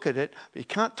on. I look at it, but you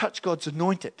can't touch God's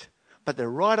anointed. But they're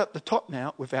right up the top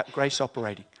now without grace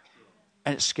operating.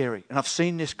 And it's scary. And I've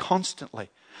seen this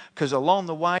constantly. Because along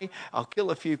the way, I'll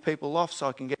kill a few people off so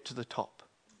I can get to the top.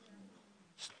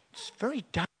 It's very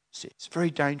dangerous. It's very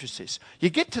dangerous. You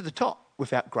get to the top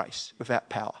without grace, without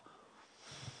power.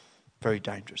 Very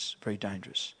dangerous, very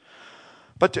dangerous.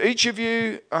 But to each of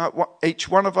you, each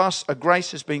one of us, a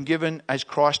grace has been given as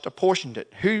Christ apportioned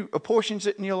it. Who apportions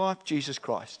it in your life? Jesus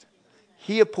Christ.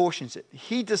 He apportions it.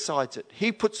 He decides it.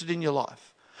 He puts it in your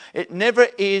life. It never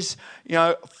is,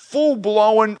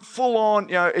 full-blown, full-on.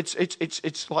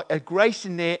 It's like a grace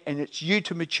in there, and it's you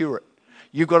to mature it.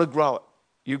 You've got to grow it.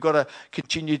 You've got to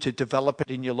continue to develop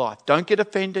it in your life. Don't get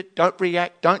offended. Don't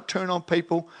react. Don't turn on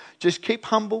people. Just keep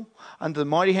humble under the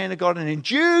mighty hand of God. And in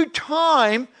due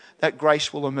time, that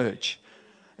grace will emerge.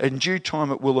 In due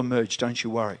time, it will emerge. Don't you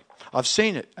worry. I've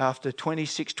seen it after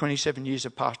 26, 27 years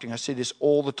of pastoring. I see this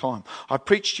all the time. I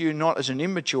preach to you not as an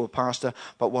immature pastor,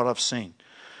 but what I've seen.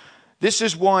 This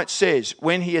is why it says,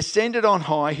 when he ascended on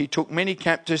high, he took many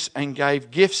captives and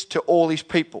gave gifts to all his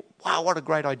people. Wow, what a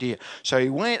great idea. So he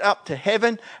went up to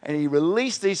heaven and he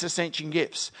released these ascension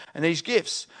gifts. And these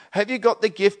gifts, have you got the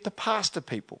gift to pastor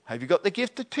people? Have you got the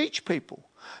gift to teach people?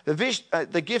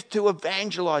 The gift to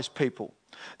evangelize people?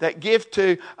 That gift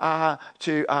to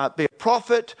be a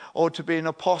prophet or to be an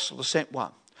apostle, the sent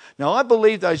one? Now, I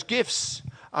believe those gifts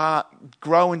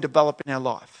grow and develop in our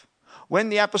life. When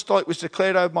the apostolic was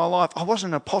declared over my life, I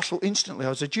wasn't an apostle instantly. I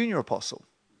was a junior apostle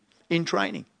in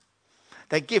training.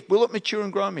 That gift, will it mature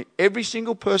and grow in me? Every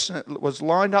single person that was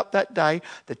lined up that day,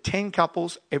 the 10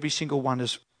 couples, every single one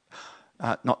is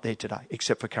not there today,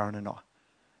 except for Karen and I.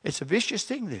 It's a vicious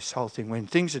thing, this whole thing. When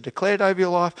things are declared over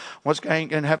your life, what's going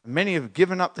to happen? Many have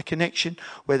given up the connection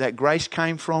where that grace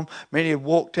came from. Many have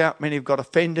walked out. Many have got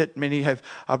offended. Many have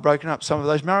broken up. Some of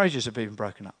those marriages have even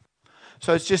broken up.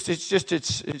 So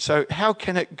so how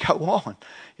can it go on?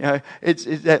 It's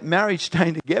that marriage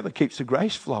staying together keeps the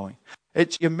grace flowing.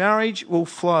 Your marriage will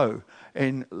flow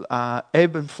in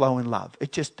ebb and flow in love.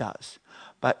 It just does.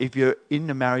 But if you're in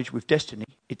the marriage with destiny,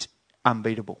 it's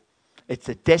unbeatable. It's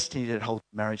the destiny that holds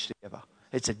marriage together.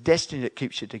 It's a destiny that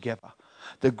keeps you together.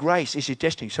 The grace is your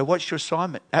destiny. So what's your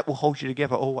assignment? That will hold you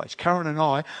together always. Karen and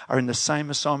I are in the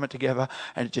same assignment together,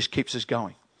 and it just keeps us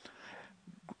going.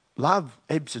 Love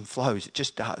ebbs and flows. It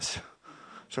just does.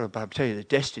 But I'll tell you, the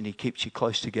destiny keeps you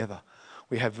close together.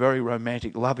 We have very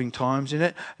romantic, loving times in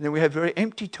it, and then we have very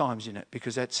empty times in it,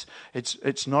 because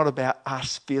it's not about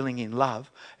us feeling in love.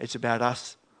 It's about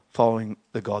us following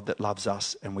the God that loves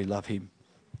us, and we love him.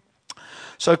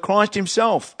 So Christ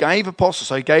himself gave apostles.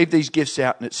 So he gave these gifts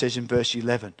out, and it says in verse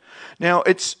 11. Now,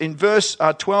 it's in verse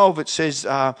 12, it says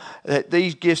that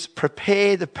these gifts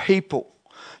prepare the people.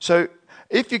 So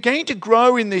if you're going to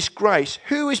grow in this grace,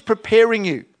 who is preparing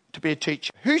you to be a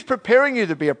teacher? Who's preparing you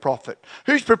to be a prophet?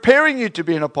 Who's preparing you to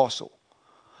be an apostle?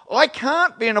 I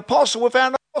can't be an apostle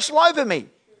without an apostle over me.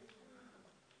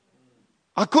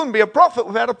 I couldn't be a prophet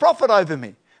without a prophet over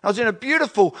me. I was in a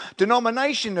beautiful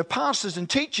denomination of pastors and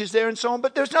teachers there and so on,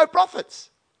 but there's no prophets.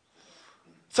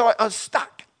 So I was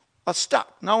stuck. I was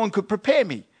stuck. No one could prepare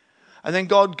me. And then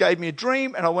God gave me a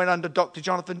dream, and I went under Dr.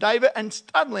 Jonathan David, and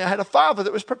suddenly I had a father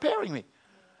that was preparing me.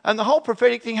 And the whole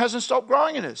prophetic thing hasn't stopped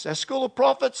growing in us. Our school of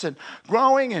prophets and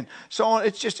growing and so on.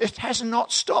 It has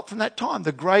not stopped from that time.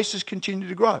 The grace has continued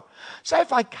to grow. So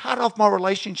if I cut off my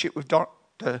relationship with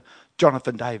Dr.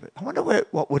 Jonathan David, I wonder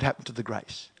what would happen to the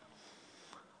grace.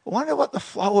 I wonder what the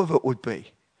flow of it would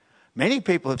be. Many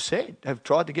people have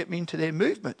tried to get me into their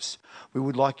movements. We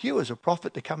would like you as a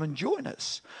prophet to come and join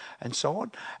us and so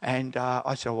on. And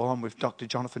I said, well, I'm with Dr.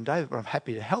 Jonathan David, but I'm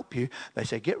happy to help you. They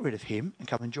say, get rid of him and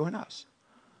come and join us.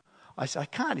 I said, I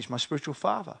can't. He's my spiritual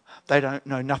father. They don't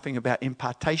know nothing about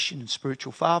impartation and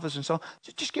spiritual fathers and so on. I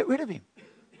said, just get rid of him.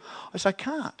 I said, I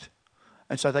can't.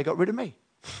 And so they got rid of me.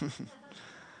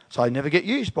 So I never get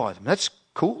used by them. That's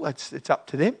cool. It's up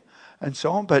to them and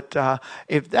so on. But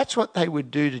if that's what they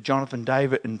would do to Jonathan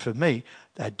David and for me,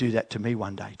 they'd do that to me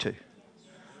one day too.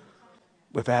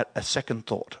 Without a second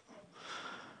thought.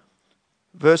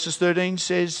 Verses 13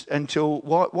 says,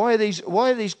 why are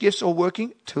these gifts all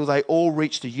working? Till they all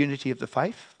reach the unity of the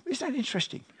faith. Isn't that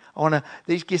interesting?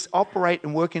 These gifts operate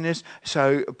and work in this.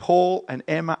 So Paul and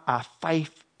Emma are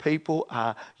faith people,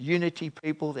 are unity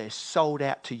people. They're sold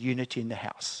out to unity in the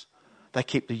house. They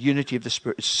keep the unity of the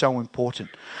Spirit. It's so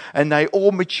important. And they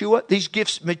all mature. These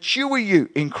gifts mature you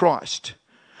in Christ.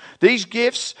 These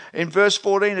gifts, in verse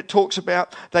 14, it talks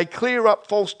about they clear up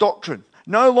false doctrine.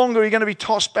 No longer are you going to be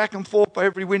tossed back and forth by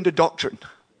every wind of doctrine.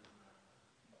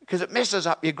 Because it messes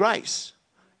up your grace.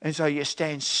 And so you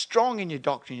stand strong in your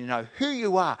doctrine. You know who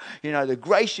you are. You know the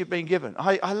grace you've been given.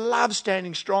 I love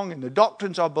standing strong in the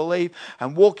doctrines I believe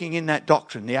and walking in that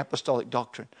doctrine, the apostolic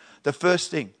doctrine. The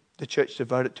first thing the church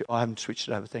devoted to. I haven't switched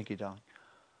it over. Thank you, darling.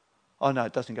 Oh, no,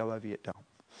 it doesn't go over yet, darling.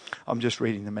 I'm just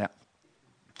reading them out.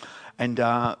 And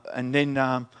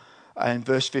then in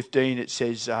verse 15 it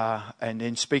says, and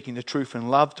then speaking the truth in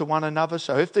love to one another.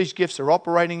 So if these gifts are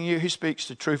operating in you, who speaks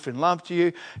the truth in love to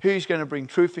you? Who's going to bring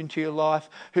truth into your life?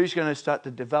 Who's going to start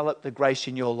to develop the grace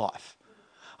in your life?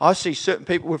 I see certain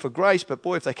people with a grace, but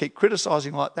boy, if they keep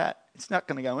criticising like that, it's not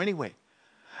going to go anywhere.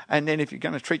 And then if you're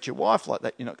going to treat your wife like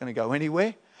that, you're not going to go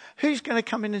anywhere. Who's going to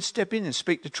come in and step in and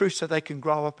speak the truth so they can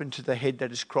grow up into the head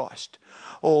that is Christ?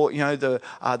 Or,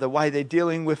 the way they're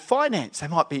dealing with finance. They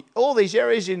might be all these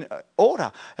areas in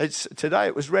order. Today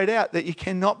it was read out that you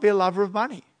cannot be a lover of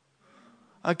money.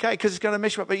 Okay, because it's going to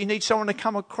mess you up. But you need someone to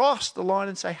come across the line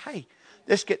and say, hey,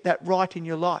 let's get that right in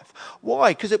your life.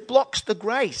 Why? Because it blocks the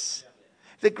grace.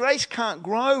 The grace can't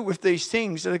grow with these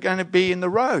things that are going to be in the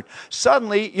road.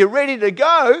 Suddenly you're ready to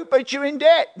go, but you're in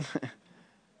debt.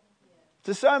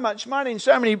 To so much money and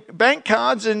so many bank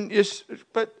cards,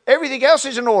 but everything else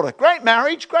is in order. Great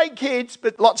marriage, great kids,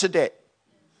 but lots of debt.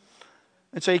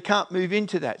 And so you can't move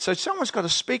into that. So someone's got to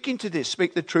speak into this,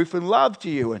 speak the truth in love to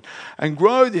you and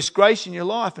grow this grace in your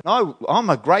life. And I'm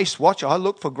a grace watcher. I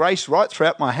look for grace right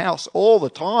throughout my house all the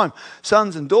time.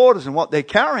 Sons and daughters and what they're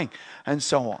carrying and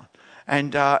so on.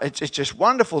 And it's just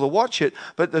wonderful to watch it.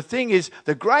 But the thing is,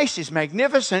 the grace is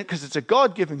magnificent because it's a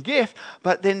God-given gift.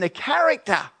 But then the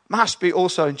character must be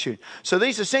also in tune. So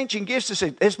these ascension gifts are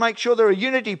said, let's make sure they're a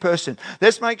unity person.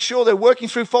 Let's make sure they're working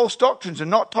through false doctrines and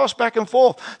not tossed back and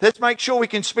forth. Let's make sure we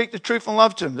can speak the truth and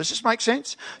love to them. Does this make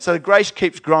sense? So the grace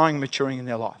keeps growing, maturing in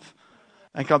their life.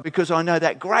 Okay, because I know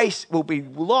that grace will be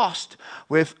lost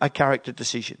with a character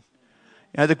decision.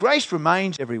 The grace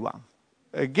remains, everyone.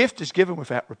 A gift is given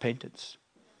without repentance.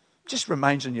 It just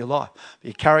remains in your life.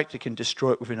 Your character can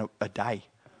destroy it within a day.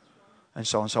 And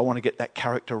so on. So I want to get that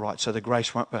character right. So the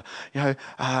grace won't. But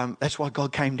that's why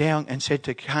God came down and said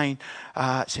to Cain,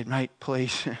 said, mate,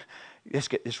 please, let's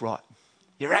get this right.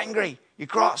 You're angry. You're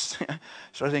cross.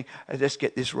 So I think, let's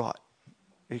get this right.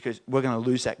 Because we're going to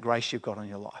lose that grace you've got on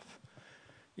your life.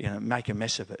 Make a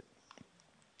mess of it.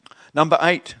 Number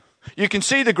 8, you can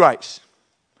see the grace.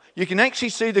 You can actually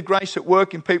see the grace at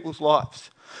work in people's lives.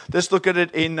 Let's look at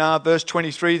it in verse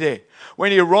 23 there.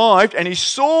 When he arrived and he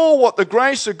saw what the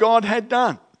grace of God had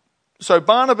done. So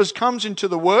Barnabas comes into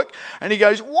the work and he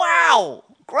goes, wow,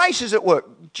 grace is at work.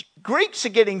 Greeks are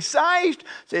getting saved.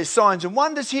 There's signs and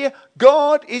wonders here.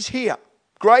 God is here.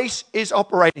 Grace is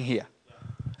operating here.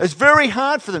 It's very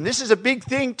hard for them. This is a big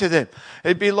thing to them.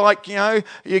 It'd be like,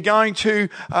 you're going to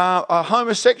a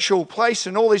homosexual place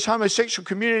and all these homosexual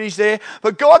communities there,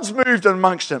 but God's moved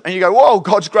amongst them. And you go, whoa,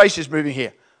 God's grace is moving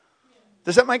here.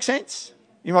 Does that make sense?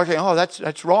 You might think, oh,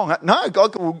 that's wrong. No,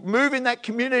 God will move in that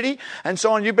community and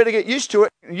so on. You better get used to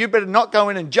it. You better not go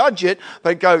in and judge it,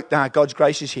 but go, no, God's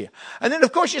grace is here. And then,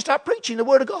 of course, you start preaching the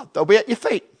word of God. They'll be at your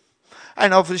feet.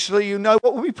 And obviously, you know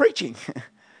what we'll be preaching.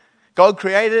 God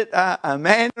created a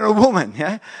man and a woman.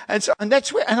 Yeah? And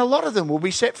that's where, and a lot of them will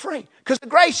be set free because the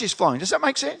grace is flowing. Does that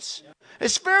make sense? Yeah.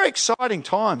 It's very exciting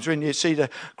times when you see the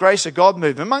grace of God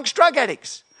move amongst drug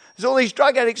addicts. There's all these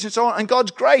drug addicts and so on, and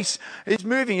God's grace is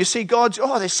moving. You see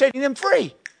they're setting them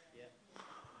free. Yeah.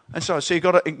 And so you've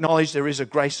got to acknowledge there is a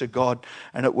grace of God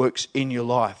and it works in your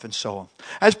life and so on.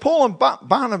 As Paul and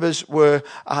Barnabas were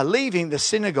leaving the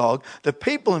synagogue, the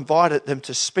people invited them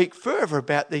to speak further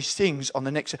about these things on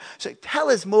the next. So tell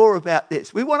us more about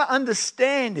this. We want to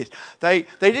understand this. They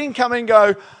didn't come and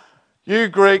go, you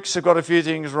Greeks have got a few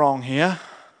things wrong here.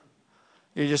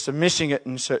 You're just missing it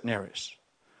in certain areas.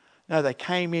 No, they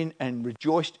came in and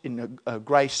rejoiced in the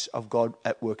grace of God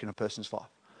at work in a person's life.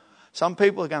 Some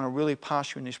people are going to really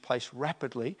pass you in this place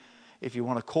rapidly, if you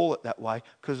want to call it that way,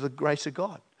 because of the grace of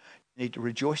God. You need to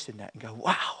rejoice in that and go,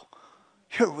 wow,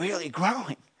 you're really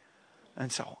growing, and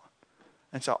so on.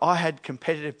 And so I had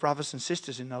competitive brothers and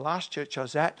sisters in the last church I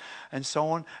was at and so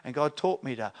on. And God taught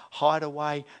me to hide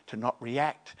away, to not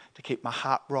react, to keep my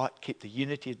heart right, keep the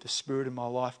unity of the Spirit in my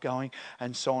life going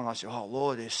and so on. I said, oh,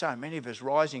 Lord, there's so many of us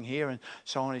rising here and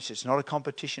so on. He says, it's not a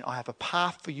competition. I have a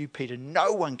path for you, Peter.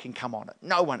 No one can come on it.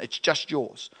 No one. It's just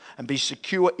yours. And be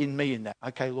secure in me in that.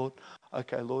 Okay, Lord.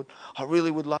 Okay, Lord. I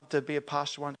really would love to be a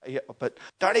pastor one day. Yeah, but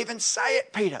don't even say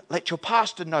it, Peter. Let your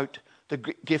pastor note the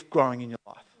gift growing in your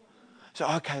life. So,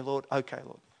 okay, Lord.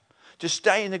 Just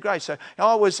stay in the grace. So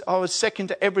I was second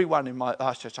to everyone in my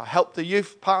last church. I helped the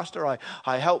youth pastor.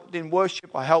 I helped in worship.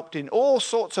 I helped in all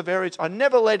sorts of areas. I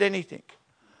never led anything.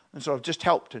 And so I've just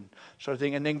helped and sort of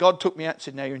thing. And then God took me out and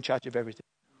said, now you're in charge of everything.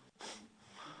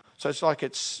 So it's like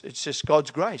it's just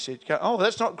God's grace.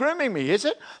 That's not grooming me, is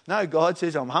it? No, God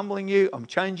says, I'm humbling you. I'm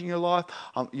changing your life.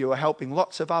 You are helping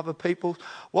lots of other people.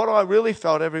 What I really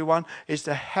felt, everyone, is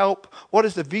to help. What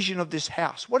is the vision of this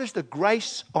house? What is the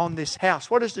grace on this house?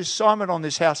 What is the assignment on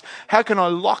this house? How can I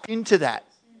lock into that?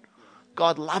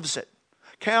 God loves it.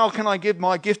 How can I give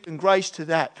my gift and grace to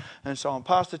that? And so on.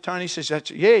 Pastor Tony says,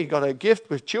 you got a gift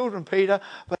with children, Peter.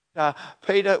 But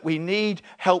Peter, we need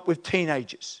help with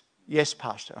teenagers. Yes,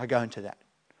 Pastor, I go into that.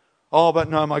 Oh, but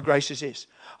no, my grace is this.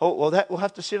 Oh, well, that will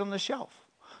have to sit on the shelf.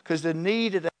 Because the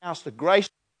need of the house, the grace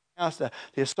of the house,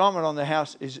 the assignment on the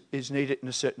house is needed in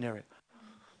a certain area.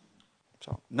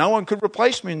 So no one could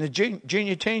replace me in the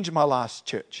junior teens in my last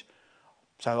church.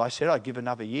 So I said I'd give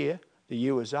another year. The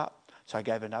year was up, so I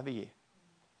gave another year.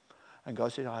 And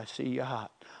God said, I see your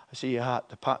heart. I see your heart.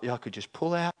 The part I could just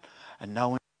pull out and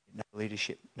no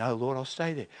leadership. No, Lord, I'll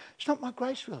stay there. It's not my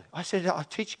grace, really. I said, I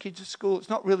teach kids at school. It's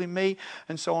not really me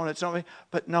and so on. It's not me.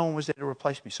 But no one was there to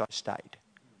replace me, so I stayed.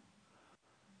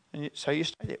 And so you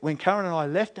stay there. When Karen and I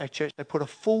left our church, they put a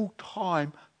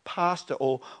full-time pastor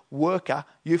or worker,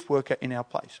 youth worker in our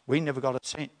place. We never got a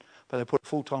cent, but they put a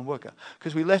full-time worker.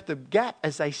 Because we left the gap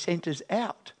as they sent us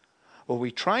out. Well,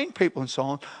 we trained people and so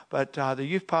on, but the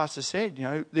youth pastor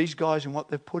said, these guys and what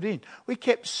they've put in. We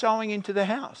kept sowing into the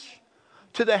house.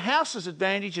 To the house's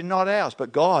advantage and not ours.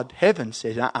 But God, heaven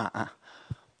says,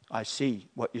 I see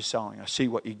what you're sowing. I see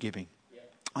what you're giving.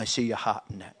 I see your heart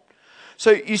in that.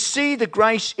 So you see the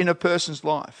grace in a person's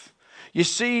life. You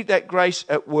see that grace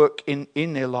at work in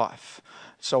their life.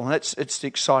 So it's the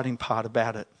exciting part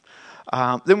about it.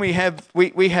 Then we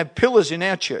have pillars in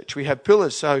our church. We have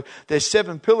pillars. So there's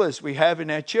 7 pillars we have in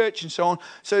our church and so on.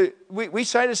 So we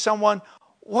say to someone,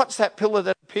 what's that pillar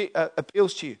that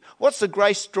appeals to you? What's the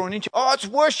grace drawn into you? Oh, it's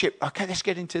worship. Okay, let's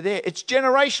get into there. It's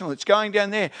generational. It's going down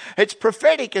there. It's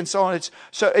prophetic and so on.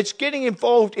 It's getting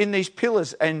involved in these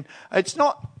pillars. And it's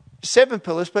not 7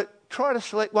 pillars, but try to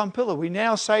select one pillar. We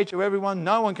now say to everyone,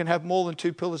 no one can have more than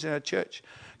 2 pillars in our church.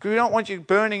 Because we don't want you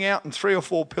burning out in 3 or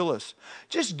 4 pillars.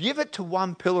 Just give it to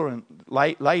one pillar and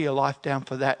lay your life down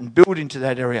for that and build into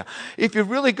that area. If you've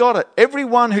really got it,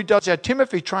 everyone who does our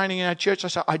Timothy training in our church, I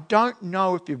say, I don't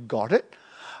know if you've got it,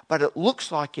 but it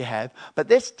looks like you have.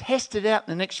 But let's test it out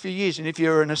in the next few years. And if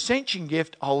you're an ascension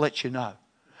gift, I'll let you know.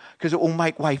 Because it will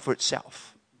make way for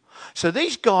itself. So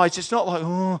these guys, it's not like,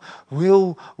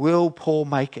 will Paul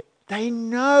make it? They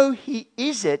know he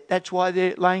is it. That's why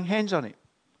they're laying hands on him.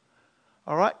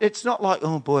 All right? It's not like,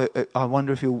 oh boy, I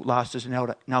wonder if he'll last as an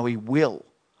elder. No, he will.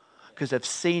 Because they've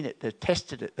seen it, they've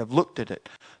tested it, they've looked at it,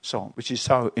 so on, which is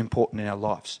so important in our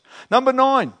lives. Number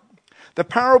 9, the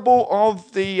parable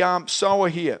of the sower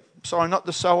here. Sorry, not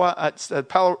the sower, it's the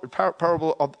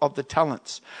parable of the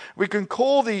talents. We can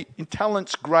call the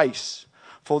talents grace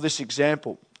for this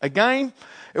example. Again,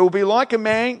 it will be like a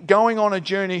man going on a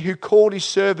journey who called his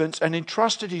servants and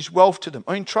entrusted his wealth to them,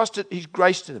 or entrusted his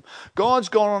grace to them. God's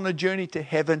gone on a journey to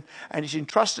heaven and he's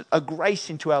entrusted a grace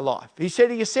into our life. He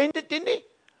said he ascended, didn't he?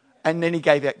 And then he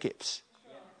gave out gifts.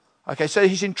 Okay, so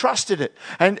he's entrusted it.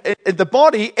 And the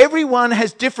body, everyone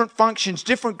has different functions,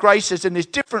 different graces, and there's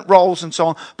different roles and so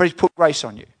on, but he's put grace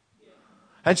on you.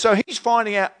 And so he's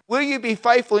finding out, will you be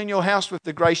faithful in your house with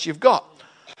the grace you've got?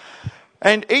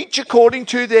 And each according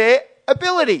to their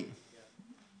ability.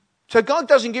 So God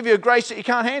doesn't give you a grace that you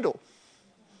can't handle.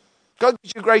 God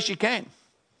gives you a grace you can.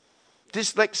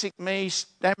 Dyslexic me,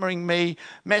 stammering me,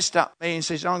 messed up me, and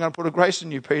says, I'm going to put a grace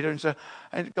on you, Peter.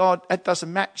 And God, that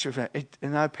doesn't match with it.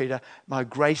 No, Peter, my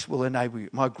grace will enable you.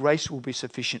 My grace will be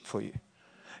sufficient for you.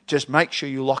 Just make sure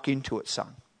you lock into it,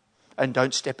 son. And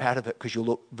don't step out of it because you'll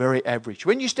look very average.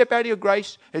 When you step out of your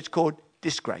grace, it's called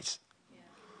disgrace.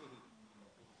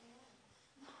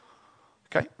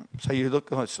 Okay, so you look,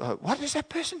 what is that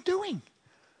person doing?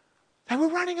 They were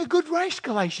running a good race,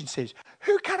 Galatians says.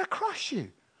 Who cut across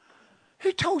you?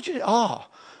 Who told you?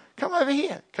 Come over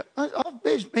here.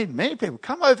 There's been many people.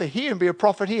 Come over here and be a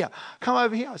prophet here. Come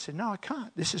over here. I said, no, I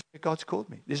can't. This is where God's called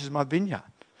me. This is my vineyard.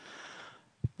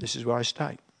 This is where I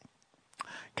stay.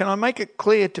 Can I make it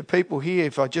clear to people here,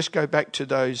 if I just go back to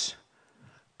those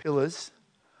pillars?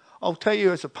 I'll tell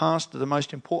you as a pastor, the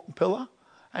most important pillar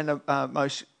and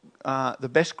the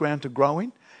best ground to grow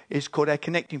in is called our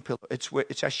connecting pillar.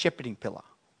 It's our shepherding pillar.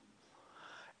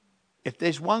 If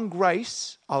there's one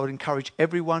grace I would encourage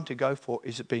everyone to go for,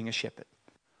 is it being a shepherd.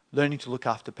 Learning to look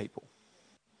after people.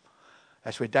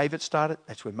 That's where David started.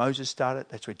 That's where Moses started.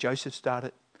 That's where Joseph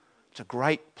started. It's a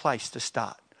great place to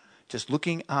start. Just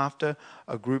looking after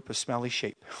a group of smelly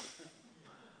sheep.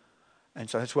 And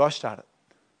so that's where I started.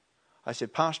 I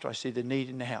said, Pastor, I see the need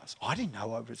in the house. I didn't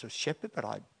know I was a shepherd, but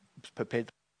I was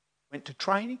prepared. Went to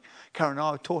training. Karen and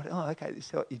I were taught, okay, this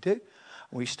is what you do. And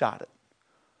we started.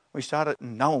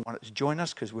 And no one wanted to join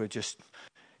us because we were just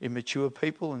immature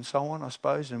people and so on, I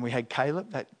suppose. And we had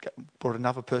Caleb, that brought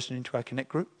another person into our Connect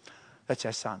group. That's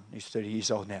our son. He's 30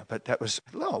 years old now. But that was,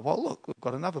 look, we've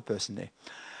got another person there.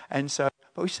 And so,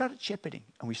 but we started shepherding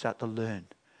and we started to learn.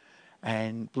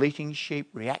 And bleating sheep,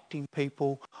 reacting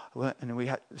people. And we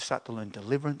had to start to learn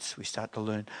deliverance. We start to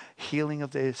learn healing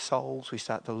of their souls. We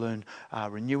start to learn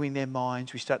renewing their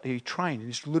minds. We start to be trained in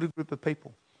this little group of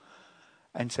people.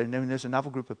 And so then there's another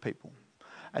group of people.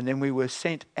 And then we were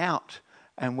sent out,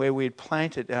 and where we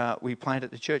planted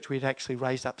the church, we had actually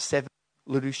raised up 7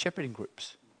 little shepherding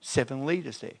groups, 7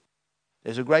 leaders there.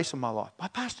 There's a grace on my life. My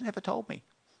pastor never told me.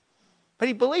 But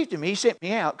he believed in me. He sent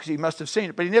me out because he must have seen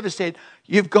it. But he never said,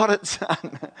 you've got it,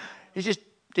 son. He just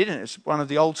didn't. It's one of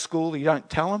the old school, you don't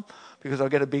tell them because I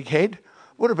get a big head.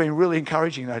 Would have been really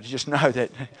encouraging, though, to just know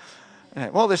that,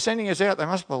 well, they're sending us out. They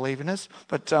must believe in us.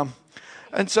 But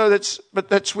and so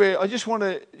that's where I just want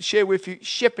to share with you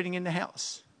shepherding in the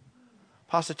house.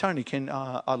 Pastor Tony,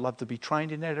 I'd love to be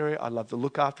trained in that area. I'd love to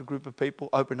look after a group of people,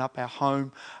 open up our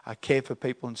home, care for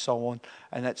people and so on.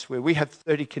 And that's where we have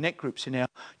 30 Connect groups in our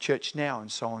church now and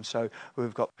so on. So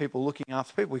we've got people looking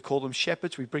after people. We call them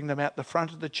shepherds. We bring them out the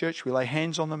front of the church. We lay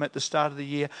hands on them at the start of the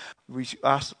year. We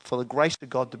ask for the grace of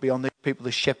God to be on these people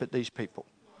to shepherd these people.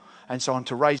 And so on,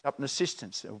 to raise up an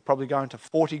assistance. We'll probably go into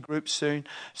 40 groups soon.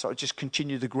 So it just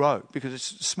continue to grow because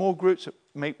it's small groups that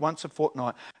meet once a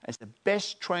fortnight. And it's the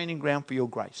best training ground for your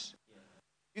grace.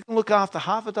 You can look after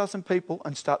half a dozen people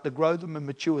and start to grow them and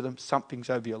mature them. Something's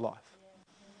over your life.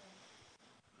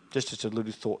 Just as a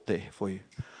little thought there for you.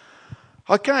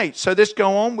 Okay, so let's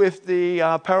go on with the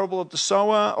parable of the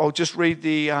sower. I'll just read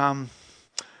the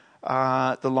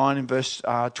line in verse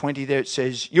 20 there. It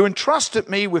says, you entrusted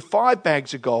me with 5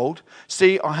 bags of gold.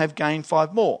 See, I have gained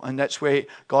 5 more. And that's where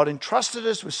God entrusted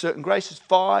us with certain graces.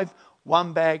 5,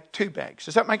 1 bag, 2 bags.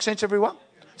 Does that make sense, everyone?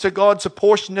 So God's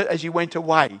apportioned it as he went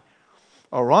away.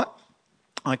 All right.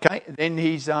 Okay. Then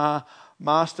his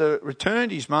master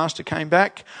returned. His master came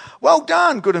back. Well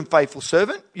done, good and faithful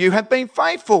servant. You have been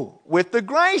faithful with the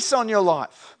grace on your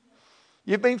life.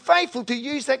 You've been faithful to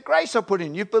use that grace I put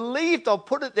in. You believed I'll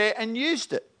put it there and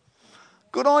used it.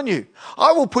 Good on you.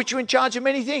 I will put you in charge of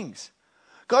many things.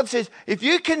 God says, if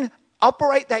you can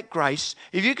operate that grace,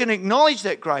 if you can acknowledge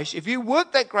that grace, if you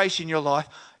work that grace in your life,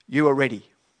 you are ready.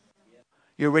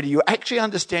 You're ready. You actually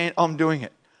understand I'm doing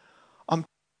it.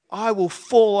 I will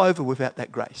fall over without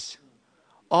that grace.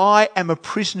 I am a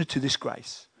prisoner to this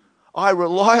grace. I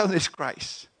rely on this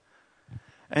grace.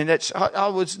 And I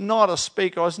was not a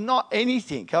speaker. I was not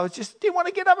anything. I didn't want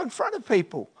to get up in front of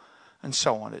people and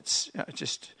so on.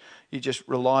 You just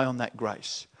rely on that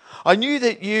grace. I knew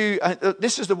that you,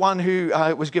 this is the one who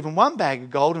was given one bag of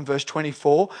gold in verse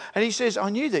 24. And he says, I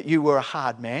knew that you were a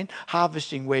hard man,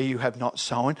 harvesting where you have not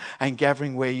sown and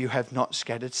gathering where you have not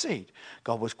scattered seed.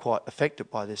 God was quite affected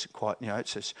by this. It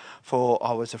says, for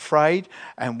I was afraid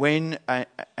and went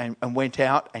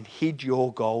out and hid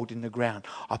your gold in the ground.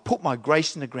 I put my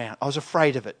grace in the ground. I was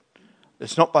afraid of it.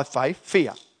 It's not by faith,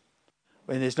 fear.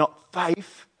 When there's not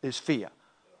faith, there's fear.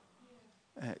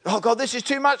 Oh God, this is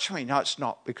too much for me. No, it's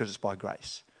not, because it's by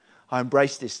grace. I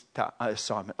embrace this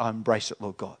assignment. I embrace it,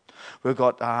 Lord God.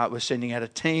 We're sending out a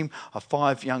team of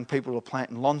 5 young people to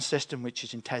plant in Launceston, which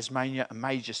is in Tasmania, a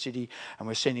major city, and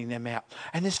we're sending them out.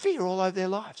 And there's fear all over their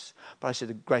lives. But I said,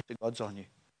 the grace of God's on you.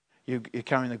 You're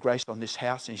carrying the grace on this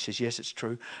house. And he says, yes, it's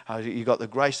true. You got the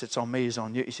grace that's on me is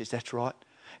on you. He says, that's right.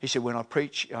 He said, when I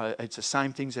preach, it's the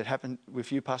same things that happened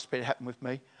with you, Pastor Peter, happened with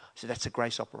me. I said, that's the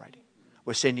grace operating.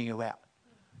 We're sending you out.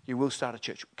 You will start a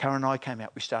church. Karen and I came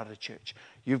out. We started a church.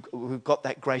 We've got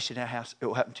that grace in our house. It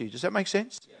will happen to you. Does that make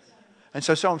sense? Yes. And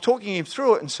so I'm talking him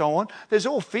through it and so on. There's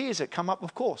all fears that come up,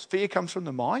 of course. Fear comes from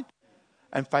the mind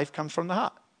and faith comes from the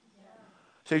heart.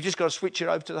 So you've just got to switch it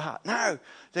over to the heart. No,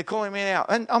 they're calling me out.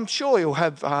 And I'm sure he'll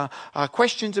have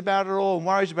questions about it all and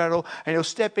worries about it all. And he'll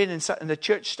step in and the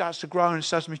church starts to grow and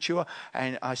starts to mature.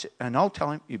 And I'll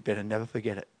tell him, you better never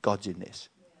forget it. God's in this.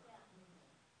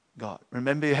 God.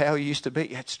 Remember how he used to be?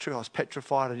 Yeah, it's true. I was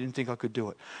petrified. I didn't think I could do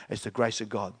it. It's the grace of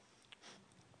God.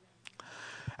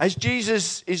 As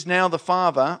Jesus is now the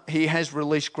Father, he has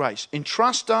released grace.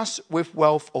 Entrust us with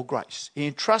wealth or grace. He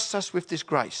entrusts us with this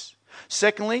grace.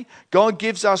 Secondly, God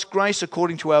gives us grace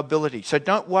according to our ability. So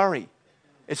don't worry.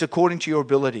 It's according to your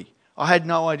ability. I had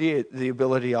no idea the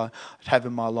ability I have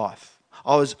in my life.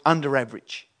 I was under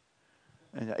average.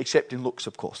 Except in looks,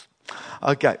 of course.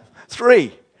 Okay.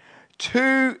 3.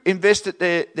 2 invested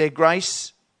their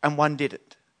grace and 1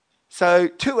 didn't. So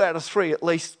 2 out of 3 at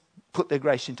least put their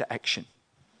grace into action.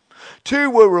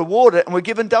 2 were rewarded and were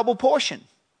given double portion.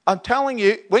 I'm telling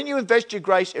you, when you invest your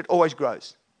grace, it always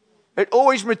grows. It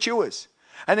always matures.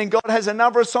 And then God has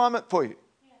another assignment for you.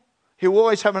 He'll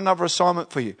always have another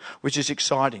assignment for you, which is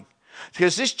exciting.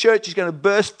 Because this church is going to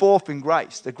burst forth in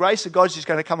grace. The grace of God is just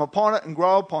going to come upon it and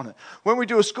grow upon it. When we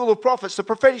do a school of prophets, the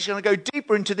prophetic is going to go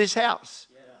deeper into this house.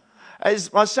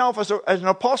 As myself as an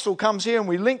apostle comes here and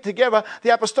we link together, the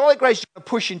apostolic grace is going to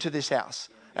push into this house.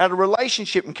 Out of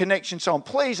relationship and connection and so on.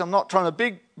 Please, I'm not trying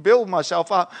to build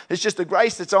myself up. It's just the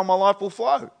grace that's on my life will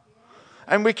flow.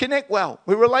 And we connect well.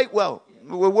 We relate well.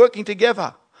 We're working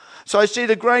together. So I see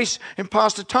the grace in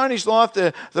Pastor Tony's life,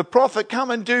 the prophet come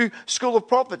and do School of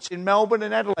Prophets in Melbourne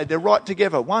and Adelaide. They're right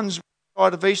together. One's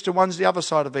side of Easter, one's the other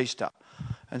side of Easter.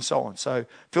 And so on. So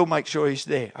Phil, make sure he's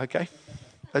there, okay?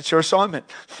 That's your assignment.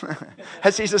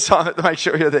 That's his assignment to make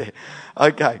sure you're there.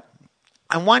 Okay.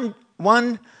 And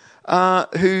one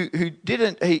who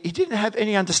didn't, he didn't have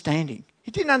any understanding. He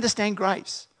didn't understand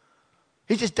grace.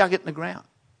 He just dug it in the ground.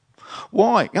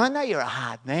 Why? I know you're a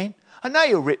hard man. I know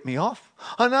you'll rip me off.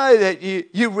 I know that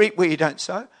you reap where you don't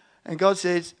sow. And God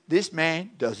says, this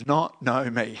man does not know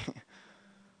me.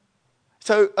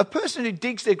 So a person who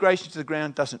digs their grace into the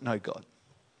ground doesn't know God.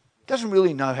 Doesn't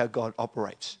really know how God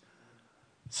operates.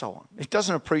 So on. He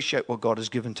doesn't appreciate what God has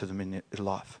given to them in their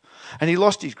life. And he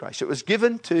lost his grace. It was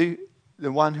given to the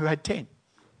one who had 10.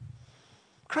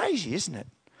 Crazy, isn't it?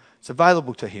 It's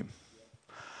available to him.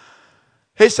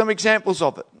 Here's some examples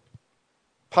of it.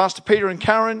 Pastor Peter and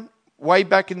Karen, way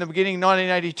back in the beginning,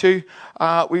 1982,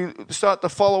 we started to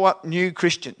follow up new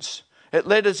Christians. It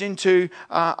led us into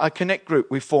a connect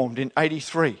group we formed in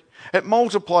 83. It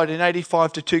multiplied in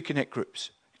 85 to 2 connect groups.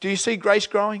 Do you see grace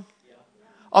growing?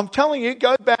 I'm telling you,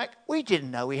 go back. We didn't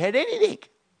know we had anything.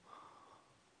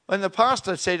 When the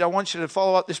pastor said, I want you to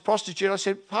follow up this prostitute, I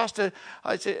said, Pastor,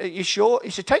 are you sure? He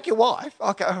said, take your wife.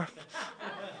 Okay.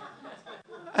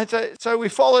 And so we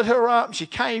followed her up. And she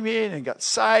came in and got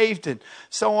saved and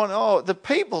so on. Oh, the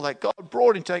people that God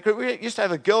brought into that group. We used to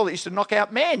have a girl that used to knock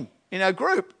out men in our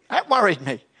group. That worried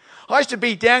me. I used to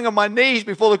be down on my knees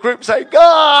before the group and say,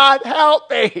 God, help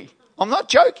me. I'm not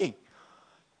joking.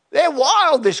 They're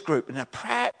wild, this group. And the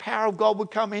power of God would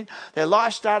come in. Their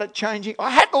life started changing. I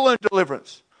had to learn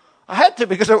deliverance. I had to,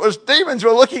 because demons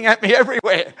were looking at me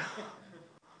everywhere.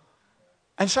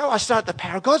 And so the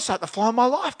power of God started to flow in my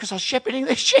life because I was shepherding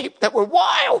these sheep that were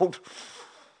wild.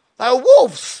 They were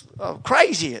wolves. Oh,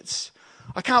 crazy.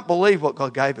 I can't believe what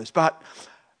God gave us. But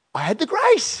I had the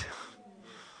grace.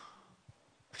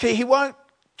 See, he won't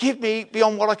give me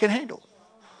beyond what I can handle.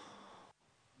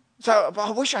 So I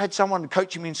wish I had someone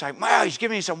coaching me and saying, wow, he's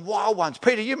giving me some wild ones.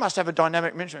 Peter, you must have a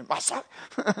dynamic ministry. Must I?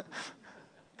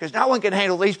 Because no one can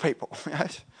handle these people.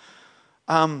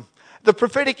 The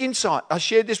prophetic insight. I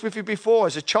shared this with you before.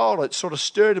 As a child, it sort of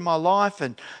stirred in my life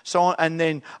and so on. And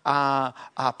then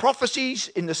prophecies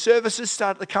in the services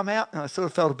started to come out. And I sort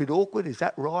of felt a bit awkward. Is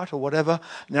that right or whatever?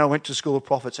 And then I went to School of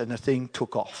Prophets and the thing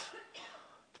took off.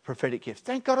 The prophetic gift.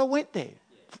 Thank God I went there.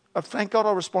 Thank God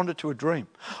I responded to a dream.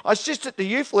 I assisted the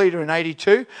youth leader in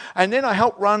 82, and then I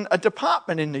helped run a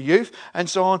department in the youth and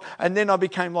so on. And then I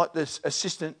became like this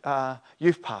assistant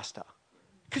youth pastor.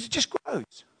 Because it just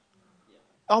grows.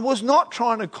 I was not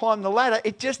trying to climb the ladder.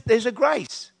 There's a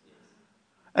grace.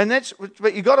 And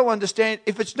but you've got to understand,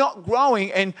 if it's not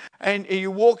growing and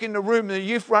you walk in the room and the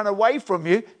youth run away from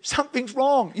you, something's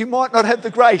wrong. You might not have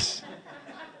the grace.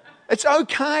 It's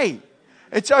okay.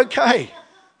 It's okay.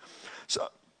 So,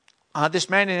 this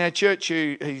man in our church,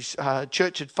 his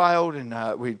church had failed,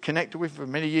 and we'd connected with him for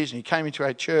many years, and he came into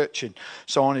our church and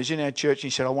so on. He's in our church, and he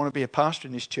said, I want to be a pastor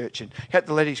in this church. And he had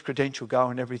to let his credential go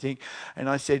and everything. And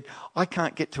I said, I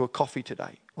can't get to a coffee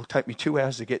today. It'll take me 2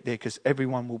 hours to get there because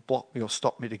everyone will block me or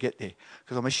stop me to get there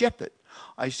because I'm a shepherd.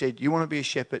 I said, you want to be a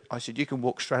shepherd? I said, you can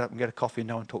walk straight up and get a coffee and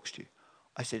no one talks to you.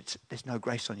 I said, there's no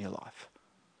grace on your life.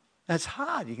 That's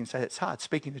hard. You can say that's hard,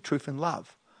 speaking the truth in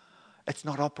love. It's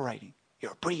not operating.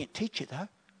 You're a brilliant teacher, though.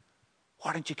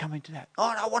 Why don't you come into that?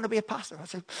 Oh, no, I want to be a pastor. I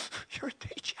said, you're a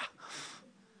teacher.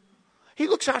 He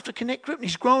looks after Connect Group and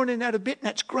he's growing in that a bit, and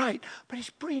that's great. But he's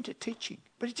brilliant at teaching.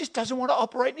 But he just doesn't want to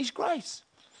operate in his grace.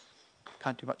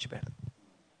 Can't do much about it.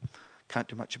 Can't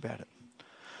do much about it.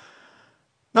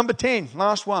 Number 10,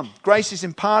 last one. Grace is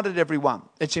imparted, everyone.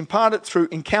 It's imparted through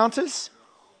encounters.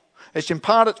 It's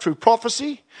imparted through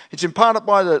prophecy. It's imparted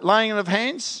by the laying of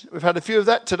hands. We've had a few of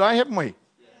that today, haven't we?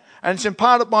 And it's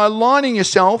imparted by aligning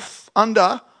yourself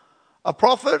under a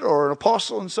prophet or an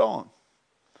apostle and so on.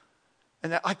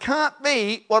 And I can't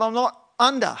be what I'm not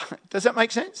under. Does that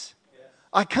make sense? Yes.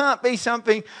 I can't be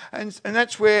something, and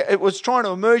that's where it was trying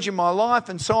to emerge in my life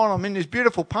and so on. I'm in this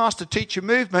beautiful pastor-teacher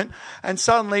movement, and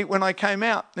suddenly when I came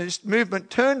out, this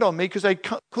movement turned on me because they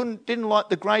didn't like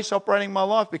the grace operating in my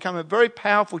life. It became a very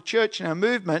powerful church in our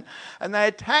movement, and they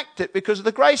attacked it because of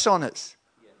the grace on us,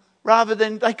 rather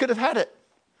than they could have had it.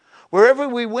 Wherever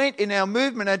we went in our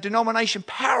movement, our denomination,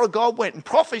 power of God went. And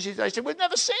prophecies, they said, we've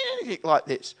never seen anything like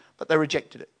this. But they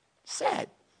rejected it. Sad.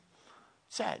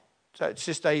 Sad. So it's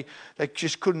just they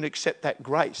just couldn't accept that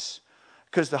grace.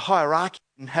 Because the hierarchy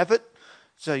didn't have it.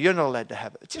 So you're not allowed to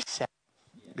have it. It's just sad.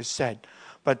 It's sad.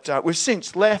 But we've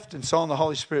since left and so on. The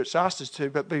Holy Spirit's asked us to.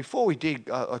 But before we did,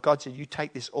 God said, you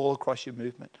take this all across your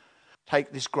movement.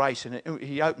 Take this grace, and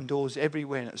he opened doors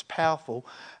everywhere, and it was powerful,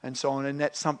 and so on. And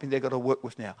that's something they've got to work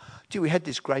with now. Gee, we had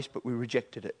this grace, but we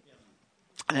rejected it,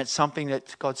 and it's something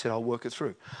that God said, "I'll work it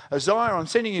through." Isaiah, I'm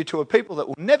sending you to a people that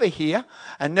will never hear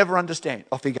and never understand.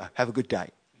 Off you go. Have a good day.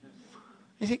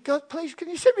 You think, God, please, can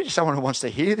you send me to someone who wants to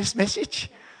hear this message?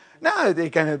 No, they're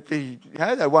going to be,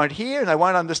 they won't hear and they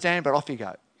won't understand, but off you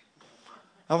go.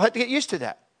 I've had to get used to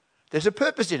that. There's a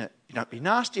purpose in it. You don't be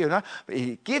nasty, but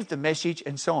you give the message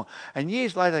and so on. And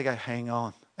years later they go, hang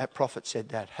on, that prophet said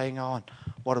that. Hang on,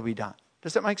 what have we done?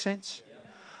 Does that make sense?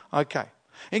 Yeah. Okay.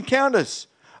 Encounters.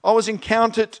 I was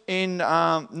encountered in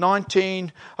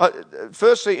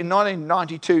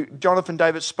 1992, Jonathan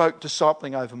David spoke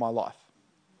discipling over my life.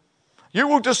 You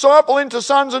will disciple into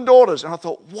sons and daughters. And I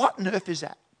thought, what on earth is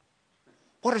that?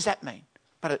 What does that mean?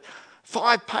 But it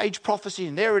 5-page prophecy,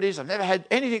 and there it is. I've never had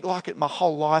anything like it my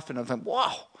whole life, and I thought,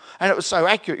 wow. And it was so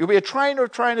accurate. You'll be a trainer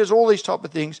of trainers, all these type of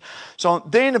things. So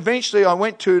then eventually I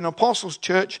went to an apostles'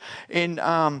 church in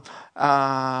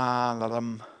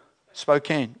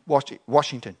Spokane,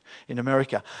 Washington, in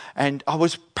America. And I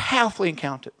was powerfully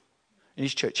encountered in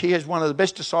his church. He has one of the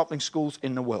best discipling schools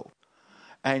in the world.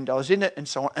 And I was in it and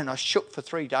so on, and I shook for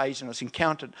 3 days, and I was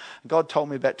encountered. And God told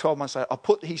me about 12 months later, I'll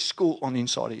put his school on the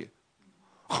inside of you.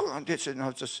 And I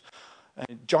was just,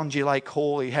 John G. Lake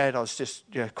Hall he had, I was just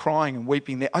crying and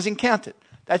weeping there. I was encountered.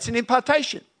 That's an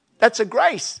impartation. That's a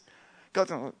grace.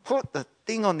 God put the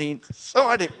thing on the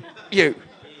inside of you.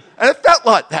 And it felt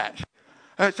like that.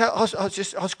 I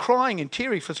was crying and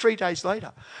teary for 3 days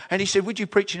later. And he said, would you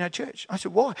preach in our church? I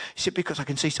said, why? He said, because I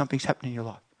can see something's happening in your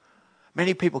life.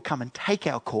 Many people come and take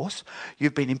our course.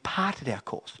 You've been imparted our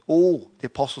course. All the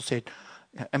apostle said,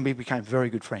 and we became very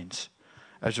good friends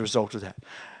as a result of that.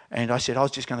 And I said, I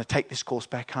was just going to take this course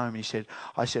back home. And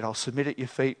I said, I'll submit at your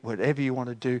feet, whatever you want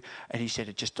to do. And he said,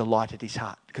 it just delighted his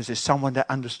heart because there's someone that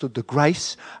understood the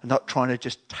grace and not trying to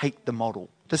just take the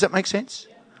model. Does that make sense?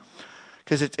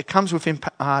 Because it comes with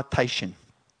impartation.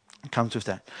 It comes with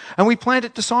that. And we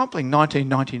planted discipling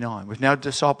 1999. We've now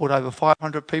discipled over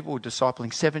 500 people. We're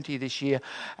discipling 70 this year.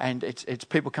 And it's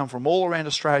people come from all around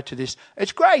Australia to this.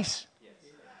 It's grace.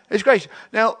 It's grace.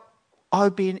 Now, I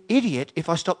would be an idiot if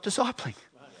I stopped discipling.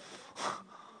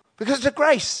 Because it's a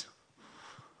grace.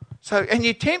 So, and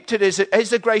you're tempted as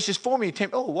the grace is for me, you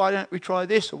tempt, why don't we try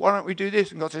this? Or why don't we do this?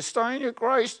 And God says, stay in your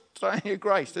grace, stay in your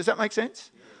grace. Does that make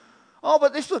sense? Oh,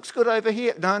 but this looks good over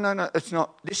here. No, it's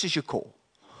not. This is your call.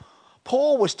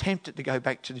 Paul was tempted to go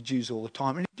back to the Jews all the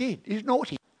time, and he did. He was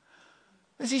naughty.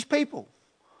 It's his people.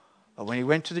 But when he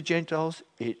went to the Gentiles,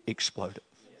 it exploded.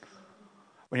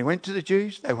 When he went to the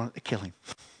Jews, they wanted to kill him.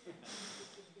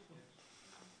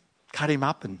 Cut him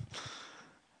up. And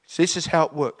so this is how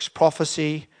it works.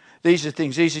 Prophecy. These are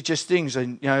just things,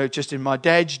 and just in my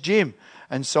dad's gym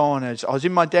and so on. As I was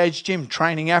in my dad's gym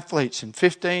training athletes in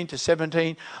 15 to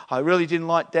 17. I really didn't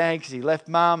like Dad because he left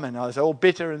Mum, and I was all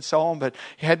bitter and so on. But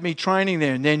he had me training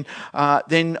there, and then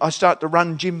I started to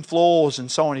run gym floors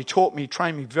and so on. He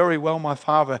trained me very well. My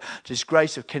father, this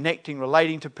grace of connecting,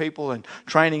 relating to people, and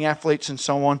training athletes and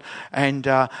so on. And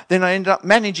then I ended up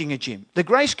managing a gym. The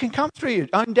grace can come through your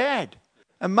own dad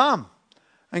and Mum.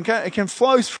 And it can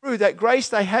flow through. That grace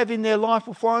they have in their life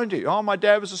will flow into you. Oh, my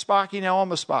dad was a Sparky, now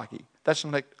I'm a Sparky. That's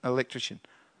an electrician.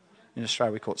 In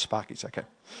Australia we call it Sparkies, okay.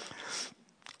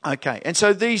 Okay, and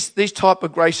so these type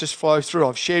of graces flow through.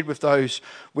 I've shared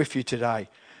with you today,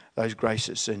 those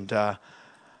graces. And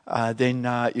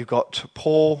then you've got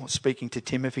Paul speaking to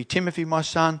Timothy. Timothy, my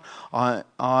son,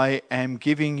 I am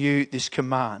giving you this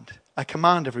command. A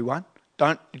command, everyone.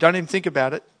 Don't even think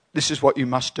about it. This is what you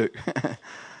must do.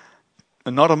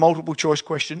 And not a multiple choice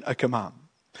question, a command.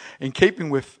 In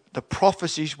keeping with the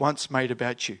prophecies once made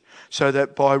about you, so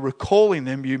that by recalling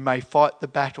them you may fight the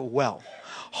battle well,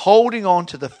 holding on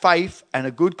to the faith and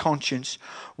a good conscience,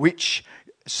 which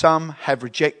some have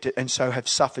rejected and so have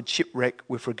suffered shipwreck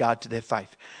with regard to their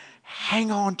faith. Hang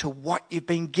on to what you've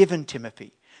been given,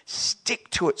 Timothy.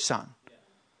 Stick to it, son.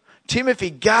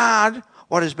 Timothy, guard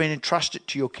what has been entrusted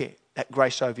to your care, that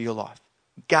grace over your life.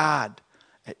 Guard.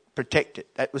 Protect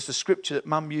it. That was the scripture that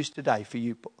Mum used today for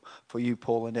you,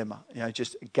 Paul and Emma.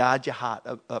 Just guard your heart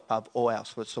above all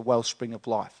else. It's the wellspring of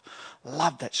life.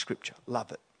 Love that scripture.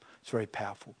 Love it. It's very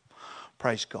powerful.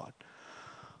 Praise God.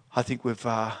 I think we've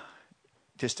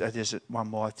there's one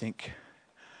more. I think,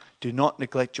 do not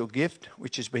neglect your gift,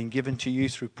 which has been given to you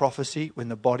through prophecy, when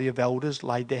the body of elders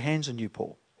laid their hands on you,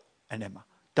 Paul and Emma.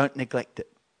 Don't neglect it.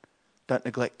 Don't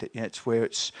neglect it. It's where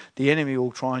the enemy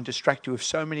will try and distract you with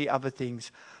so many other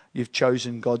things. You've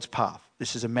chosen God's path.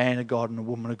 This is a man of God and a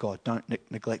woman of God. Don't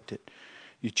neglect it.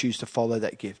 You choose to follow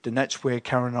that gift. And that's where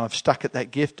Karen and I have stuck at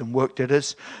that gift and worked at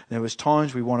it. There was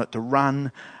times we wanted to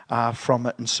run from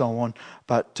it and so on.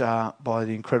 But by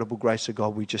the incredible grace of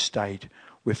God, we just stayed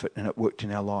with it and it worked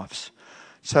in our lives.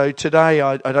 So today,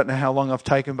 I don't know how long I've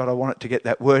taken, but I wanted to get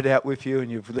that word out with you,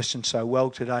 and you've listened so well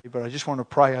today. But I just want to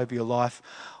pray over your life.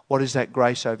 What is that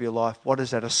grace over your life? What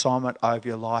is that assignment over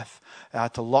your life?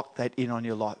 To lock that in on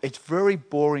your life. It's very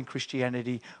boring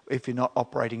Christianity if you're not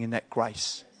operating in that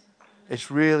grace.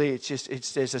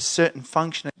 There's a certain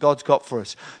function that God's got for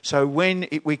us. So when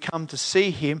we come to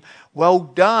see Him, well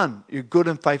done, you good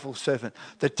and faithful servant.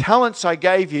 The talents I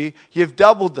gave you, you've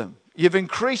doubled them. You've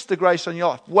increased the grace on your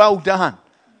life. Well done.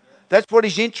 That's what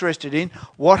He's interested in.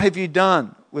 What have you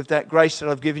done with that grace that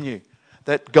I've given you?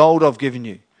 That gold I've given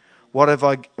you? What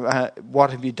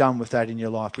have you done with that in your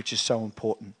life, which is so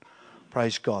important?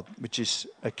 Praise God, which is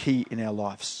a key in our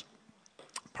lives.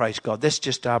 Praise God. Let's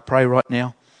just pray right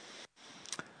now.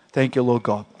 Thank you, Lord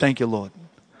God. Thank you, Lord.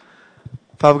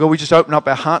 Father God, we just open up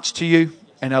our hearts to you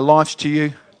and our lives to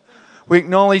you. We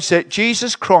acknowledge that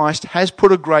Jesus Christ has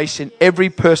put a grace in every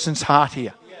person's heart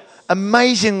here.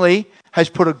 Amazingly, has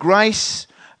put a grace,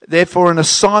 therefore an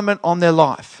assignment on their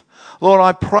life. Lord,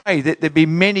 I pray that there be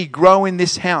many grow in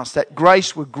this house, that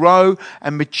grace would grow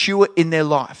and mature in their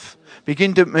life.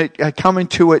 Begin to come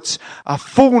into its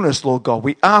fullness, Lord God.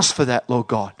 We ask for that, Lord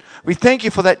God. We thank you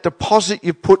for that deposit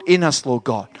you've put in us, Lord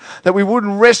God. That we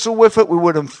wouldn't wrestle with it, we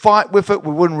wouldn't fight with it,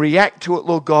 we wouldn't react to it,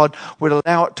 Lord God. We'd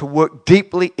allow it to work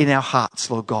deeply in our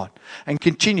hearts, Lord God. And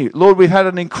continue. Lord, we've had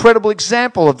an incredible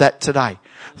example of that today.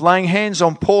 Laying hands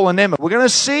on Paul and Emma. We're going to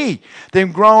see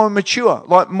them grow and mature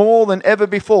like more than ever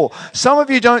before. Some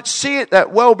of you don't see it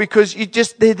that well because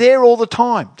they're there all the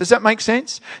time. Does that make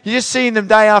sense? You're just seeing them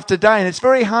day after day, and it's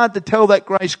very hard to tell that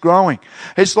grace growing.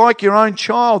 It's like your own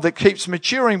child that keeps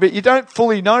maturing, but you don't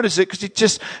fully notice it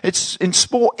because it's in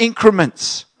small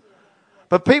increments.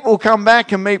 But people come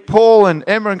back and meet Paul and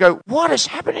Emma and go, what has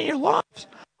happened in your lives?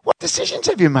 What decisions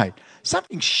have you made?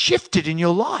 Something shifted in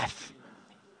your life.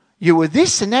 You were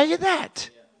this and now you're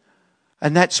that.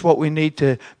 And that's what we need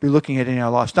to be looking at in our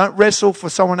lives. Don't wrestle for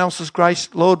someone else's grace.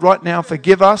 Lord, right now,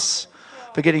 forgive us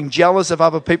for getting jealous of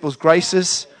other people's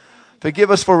graces.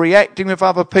 Forgive us for reacting with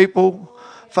other people.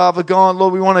 Father God,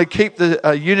 Lord, we want to keep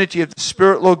the unity of the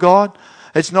Spirit, Lord God.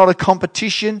 It's not a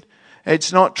competition.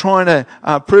 It's not trying to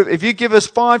prove. If you give us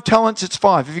 5 talents, it's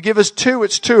 5. If you give us 2,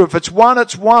 it's 2. If it's 1,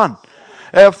 it's 1.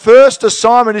 Our first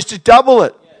assignment is to double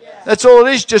it. That's all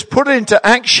it is. Just put it into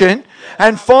action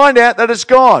and find out that it's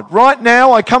God. Right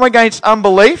now, I come against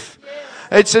unbelief.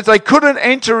 It says they couldn't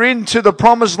enter into the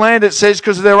promised land, it says,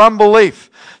 because of their unbelief.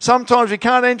 Sometimes we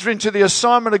can't enter into the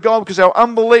assignment of God because of our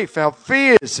unbelief, our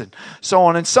fears, and so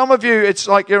on. And some of you, it's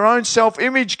like your own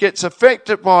self-image gets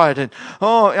affected by it. And,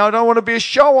 I don't want to be a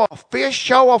show-off. Be a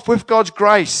show-off with God's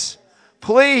grace.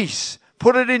 Please,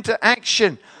 put it into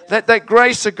action. Let that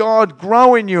grace of God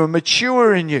grow in you and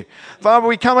mature in you. Father,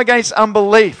 we come against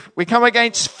unbelief. We come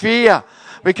against fear.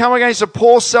 We come against a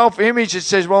poor self-image that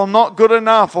says, well, I'm not good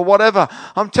enough or whatever.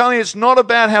 I'm telling you, it's not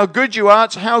about how good you are.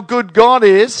 It's how good God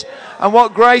is and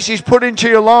what grace He's put into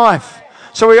your life.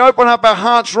 So we open up our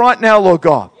hearts right now, Lord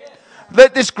God.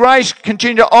 Let this grace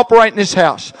continue to operate in this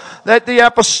house. Let the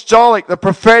apostolic, the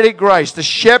prophetic grace, the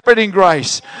shepherding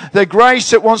grace, the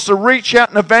grace that wants to reach out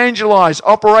and evangelize,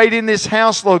 operate in this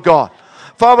house, Lord God.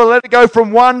 Father, let it go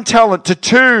from 1 talent to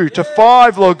 2 to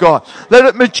 5, Lord God. Let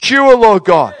it mature, Lord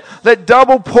God. Let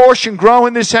double portion grow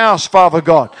in this house, Father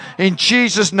God, in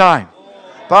Jesus' name.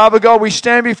 Father God, we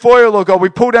stand before you, Lord God. We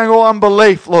pull down all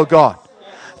unbelief, Lord God.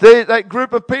 That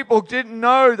group of people didn't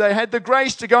know they had the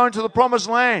grace to go into the promised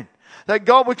land. That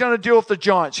God was going to deal with the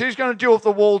giants. He was going to deal with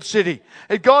the walled city.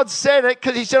 And God said it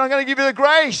because He said, I'm going to give you the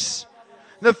grace.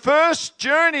 The first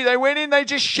journey they went in, they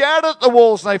just shouted at the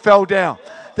walls and they fell down.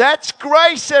 That's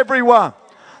grace, everyone.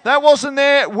 That wasn't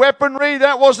their weaponry.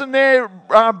 That wasn't their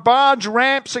barge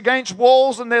ramps against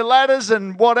walls and their ladders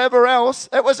and whatever else.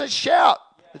 It was a shout.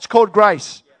 It's called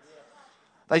grace.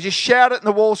 They just shouted and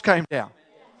the walls came down.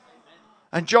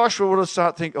 And Joshua would have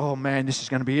started thinking, oh man, this is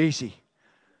going to be easy.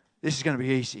 This is going to be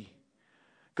easy.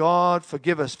 God,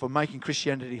 forgive us for making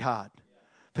Christianity hard.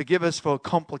 Forgive us for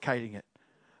complicating it.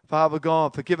 Father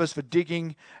God, forgive us for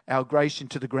digging our grace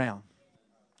into the ground.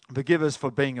 Forgive us for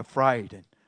being afraid and